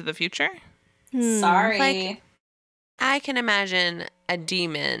see into the future? Sorry. like- I can imagine a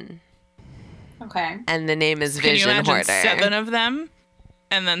demon, Okay. and the name is Can you Vision imagine Hoarder. 7 of them?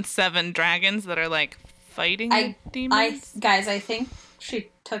 And then 7 dragons that are like fighting the demons? Guys, I think she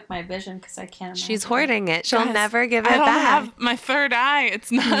took my vision because I can't imagine. She's hoarding it. She'll Guys, never give I it don't back. have my third eye.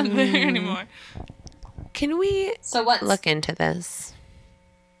 It's not there anymore. Can we So what's look into this?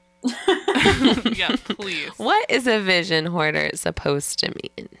 Yeah, please. What is a vision hoarder supposed to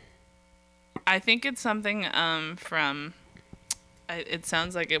mean? I think it's something from. It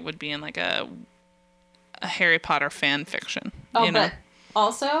sounds like it would be in like a Harry Potter fan fiction. Oh, you know? but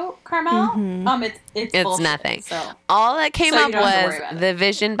also, Carmel, it's It's bullshit, nothing. So All that came So you up don't have to was worry about it. the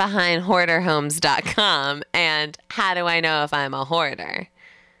vision behind hoarderhomes.com and how do I know if I'm a hoarder?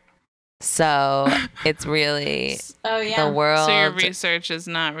 So it's really oh yeah. the world. So your research is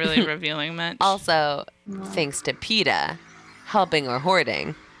not really revealing much. Also, thanks to PETA helping or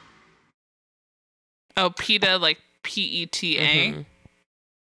hoarding. Oh, PETA, like PETA, Mhm.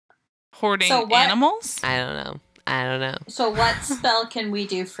 hoarding So what- animals I don't know. So what spell can we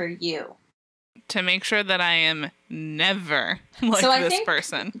do for you, to make sure that I am never like So I this think-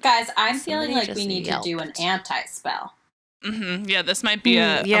 person. guys? I'm Somebody feeling like just we need to do an yelped. anti-spell. Yeah, this might be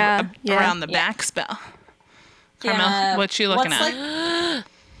a yeah. around the Yeah. back spell. Carmel, Yeah, what you looking what's at? like-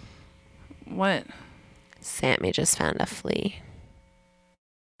 What? Sammy just found a flea.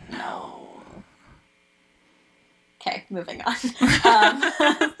 Okay, moving on.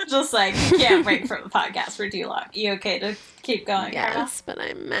 Just like can't break from the podcast for too long. You okay to keep going? Carmel? Yes, but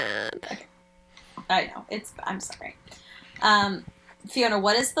I'm mad. I know. I'm sorry. Fiona,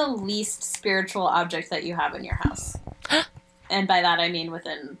 what is the least spiritual object that you have in your house? And by that I mean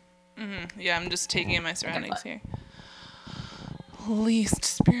within. Yeah, I'm just taking in my surroundings what? here. Least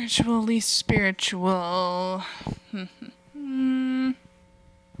spiritual.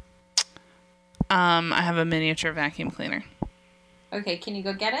 I have a miniature vacuum cleaner. Okay, can you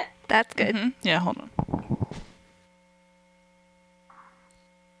go get it? That's good. Yeah, hold on.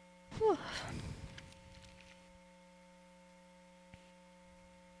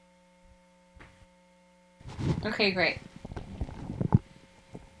 Okay, great.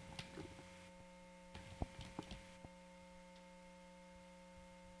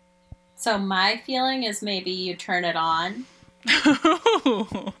 So my feeling is maybe you turn it on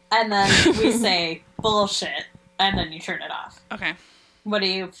and then we say bullshit and then you turn it off. Okay. What do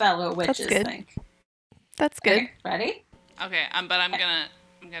you fellow witches good. think? That's good. Okay, ready? Okay, but I'm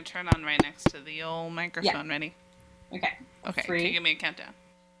gonna turn on right next to the old microphone. Ready? Okay. Okay. 3, Can you give me a countdown?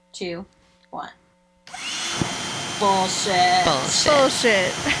 2, 1. Bullshit. Bullshit.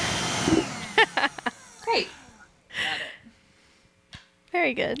 Bullshit. Great.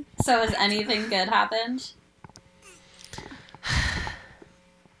 Very good. So has anything good happened?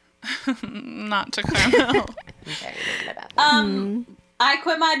 Not to Carmel. I'm very mad about that. I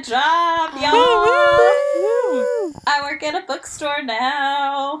quit my job, y'all. I work at a bookstore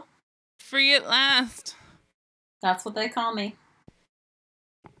now. Free at last. That's what they call me.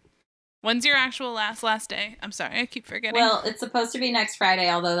 When's your actual last day? I'm sorry, I keep forgetting. Well, it's supposed to be next Friday,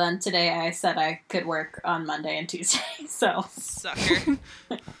 although then today I said I could work on Monday and Tuesday. So, Sucker.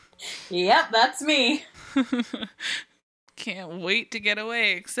 yep, that's me. Can't wait to get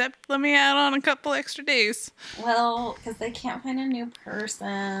away, except let me add on a couple extra days. Well, because they can't find a new person.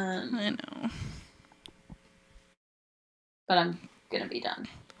 I know. But I'm going to be done.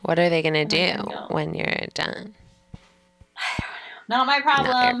 What are they gonna do gonna go. when you're done? Not my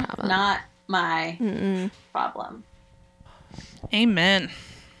problem. your problem. Not my Mm-mm. problem. Amen.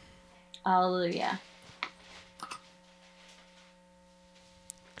 Hallelujah.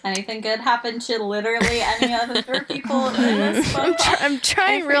 Anything good happened to literally any other people in this book? I'm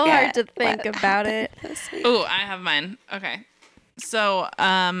trying I real hard forget to think what about it. This week. Oh, I have mine. Okay. So,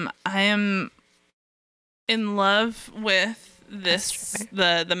 I am in love with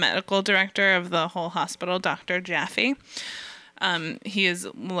the medical director of the whole hospital, Dr. Jaffe. He is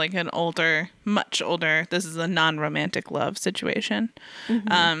like an older, much older. This is a non-romantic love situation.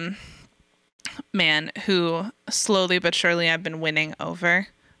 man who slowly but surely I've been winning over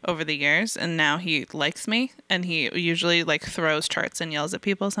the years, and now he likes me, and he usually like throws charts and yells at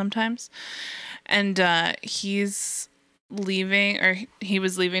people sometimes. And he's leaving, or he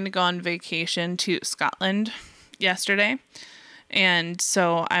was leaving to go on vacation to Scotland yesterday. And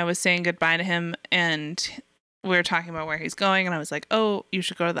so I was saying goodbye to him, and we were talking about where he's going, and I was like, oh, you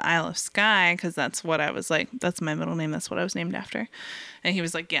should go to the Isle of Skye, because that's what I was like, that's my middle name, that's what I was named after. And he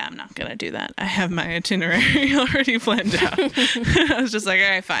was like, yeah, I'm not going to do that. I have my itinerary already planned out. I was just like, all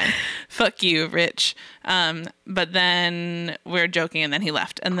right, fine. Fuck you, Rich. But then we were joking, and then he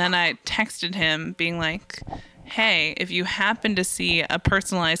left. And then I texted him being like, hey, if you happen to see a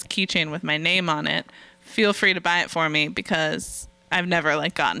personalized keychain with my name on it, feel free to buy it for me, because I've never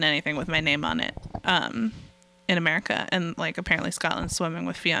like gotten anything with my name on it. In America, and like apparently Scotland's swimming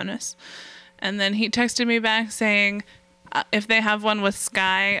with Fiona's. And then he texted me back saying, if they have one with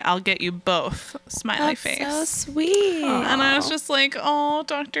Sky, I'll get you both. Smiley face. So sweet. And I was just like, oh,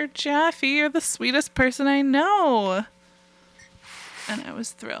 Dr. Jaffe, you're the sweetest person I know. And I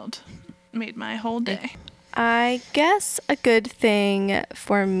was thrilled. Made my whole day. I guess a good thing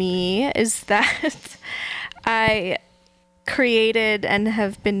for me is that I created and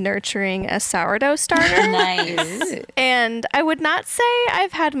have been nurturing a sourdough starter. Nice. And I would not say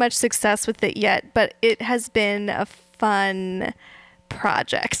I've had much success with it yet, but it has been a fun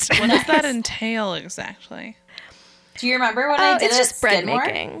project. What does that entail exactly? Do you remember when I did it's it just bread Skidmore?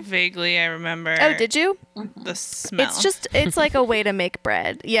 making. Vaguely, I remember. Oh, did you? The smell. It's like a way to make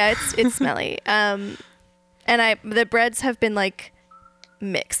bread. Yeah, it's smelly. And the breads have been like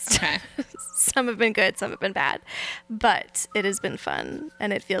mixed. Okay. Some have been good, some have been bad, but it has been fun,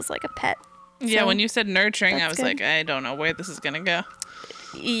 and it feels like a pet. Yeah, So, when you said nurturing, I that's was good. like, I don't know where this is gonna go.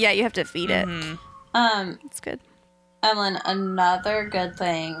 Yeah, you have to feed it. It's good. Evelyn, another good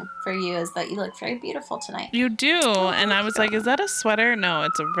thing for you is that you look very beautiful tonight. You do, and I was like, is that a sweater? No,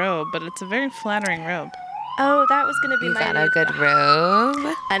 it's a robe, but it's a very flattering robe. Oh, that was going to be You my got a good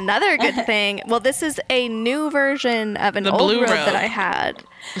robe. another good thing. Well, this is a new version of an The old blue robe robe. that I had.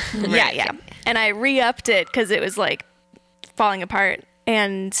 Yeah. And I re-upped it because it was like falling apart.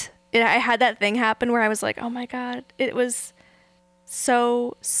 And I had that thing happen where I was like, oh my God, it was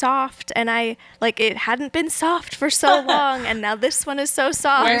so soft. And it hadn't been soft for so long. And now this one is so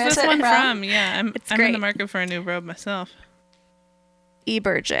soft. Where Where's is this it one from? from? Yeah, I'm in great. the market for a new robe myself.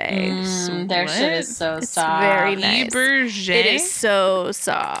 Eberjay. Their shit is so It's soft. very nice. Eberjay? It is so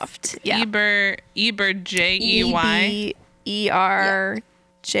soft. Yeah. Eber Jey. ERJEY.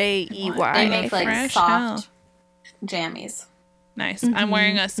 They make like Fresh soft jammies. Nice. I'm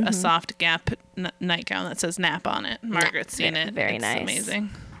wearing a soft Gap nightgown that says nap on it. Margaret's seen it. Very It's nice.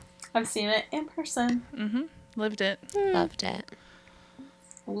 amazing. I've seen it in person. Lived it. Loved it.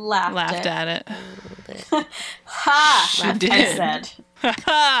 Laughed at it. Ha! She did. I said.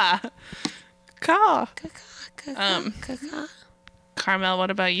 Ha! Caw. Caca. Carmel, what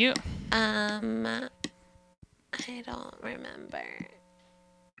about you? I don't remember.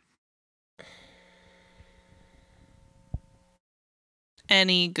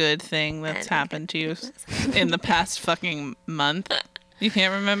 Any good thing that's happened to you in the past fucking month? You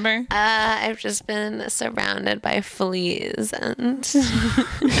can't remember? I've just been surrounded by fleas, and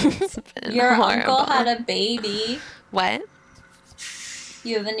it's been Your horrible. uncle had a baby. What?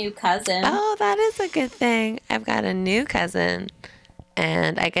 You have a new cousin. Oh, that is a good thing. I've got a new cousin,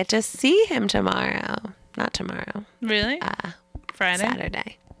 and I get to see him tomorrow. Not tomorrow. Really? Friday?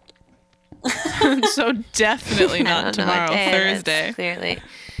 Saturday. So definitely I not don't know what tomorrow. day it is, Thursday. clearly.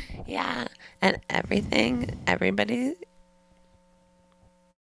 Yeah. And everybody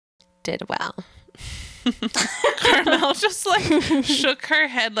did well. Carmel just like shook her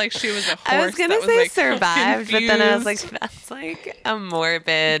head like she was a horse. I was going to that say like, survived, but then I was like, confused. that's like a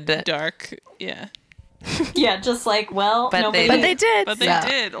morbid. Dark. Yeah. Yeah, just like, well, But nobody. But they did. But they So,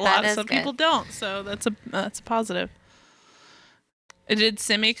 did. that is Some good. people don't. So that's a positive. Did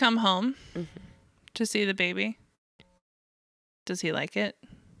Simi come home to see the baby? Does he like it?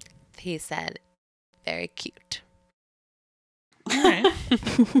 He said, very cute. All right.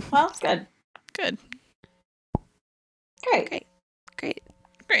 Well, good. Good. Great. Great.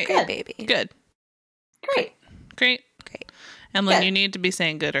 Great. Great baby. Good. Great. Great. Great. Emily, Good. you need to be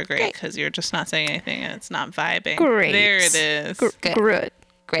saying good or great Great. because you're just not saying anything and it's not vibing. Great. There it is. Good. Good.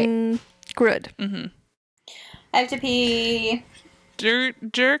 Great. Good. Mm-hmm. I have to pee.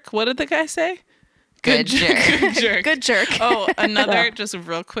 Jerk. What did the guy say? Good jerk. Good jerk. Good jerk. Oh, another just a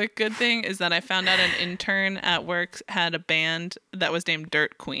real quick good thing is that I found out an intern at work had a band that was named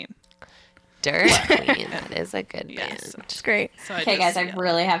Dirt Queen. Dirt Queen. That is a good Yes. band. It's great. So Okay, guys, I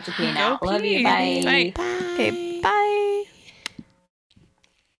really have to pee now. Love you. Bye. Bye. Okay, bye.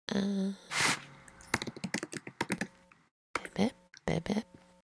 Bip, bip, bip, bip.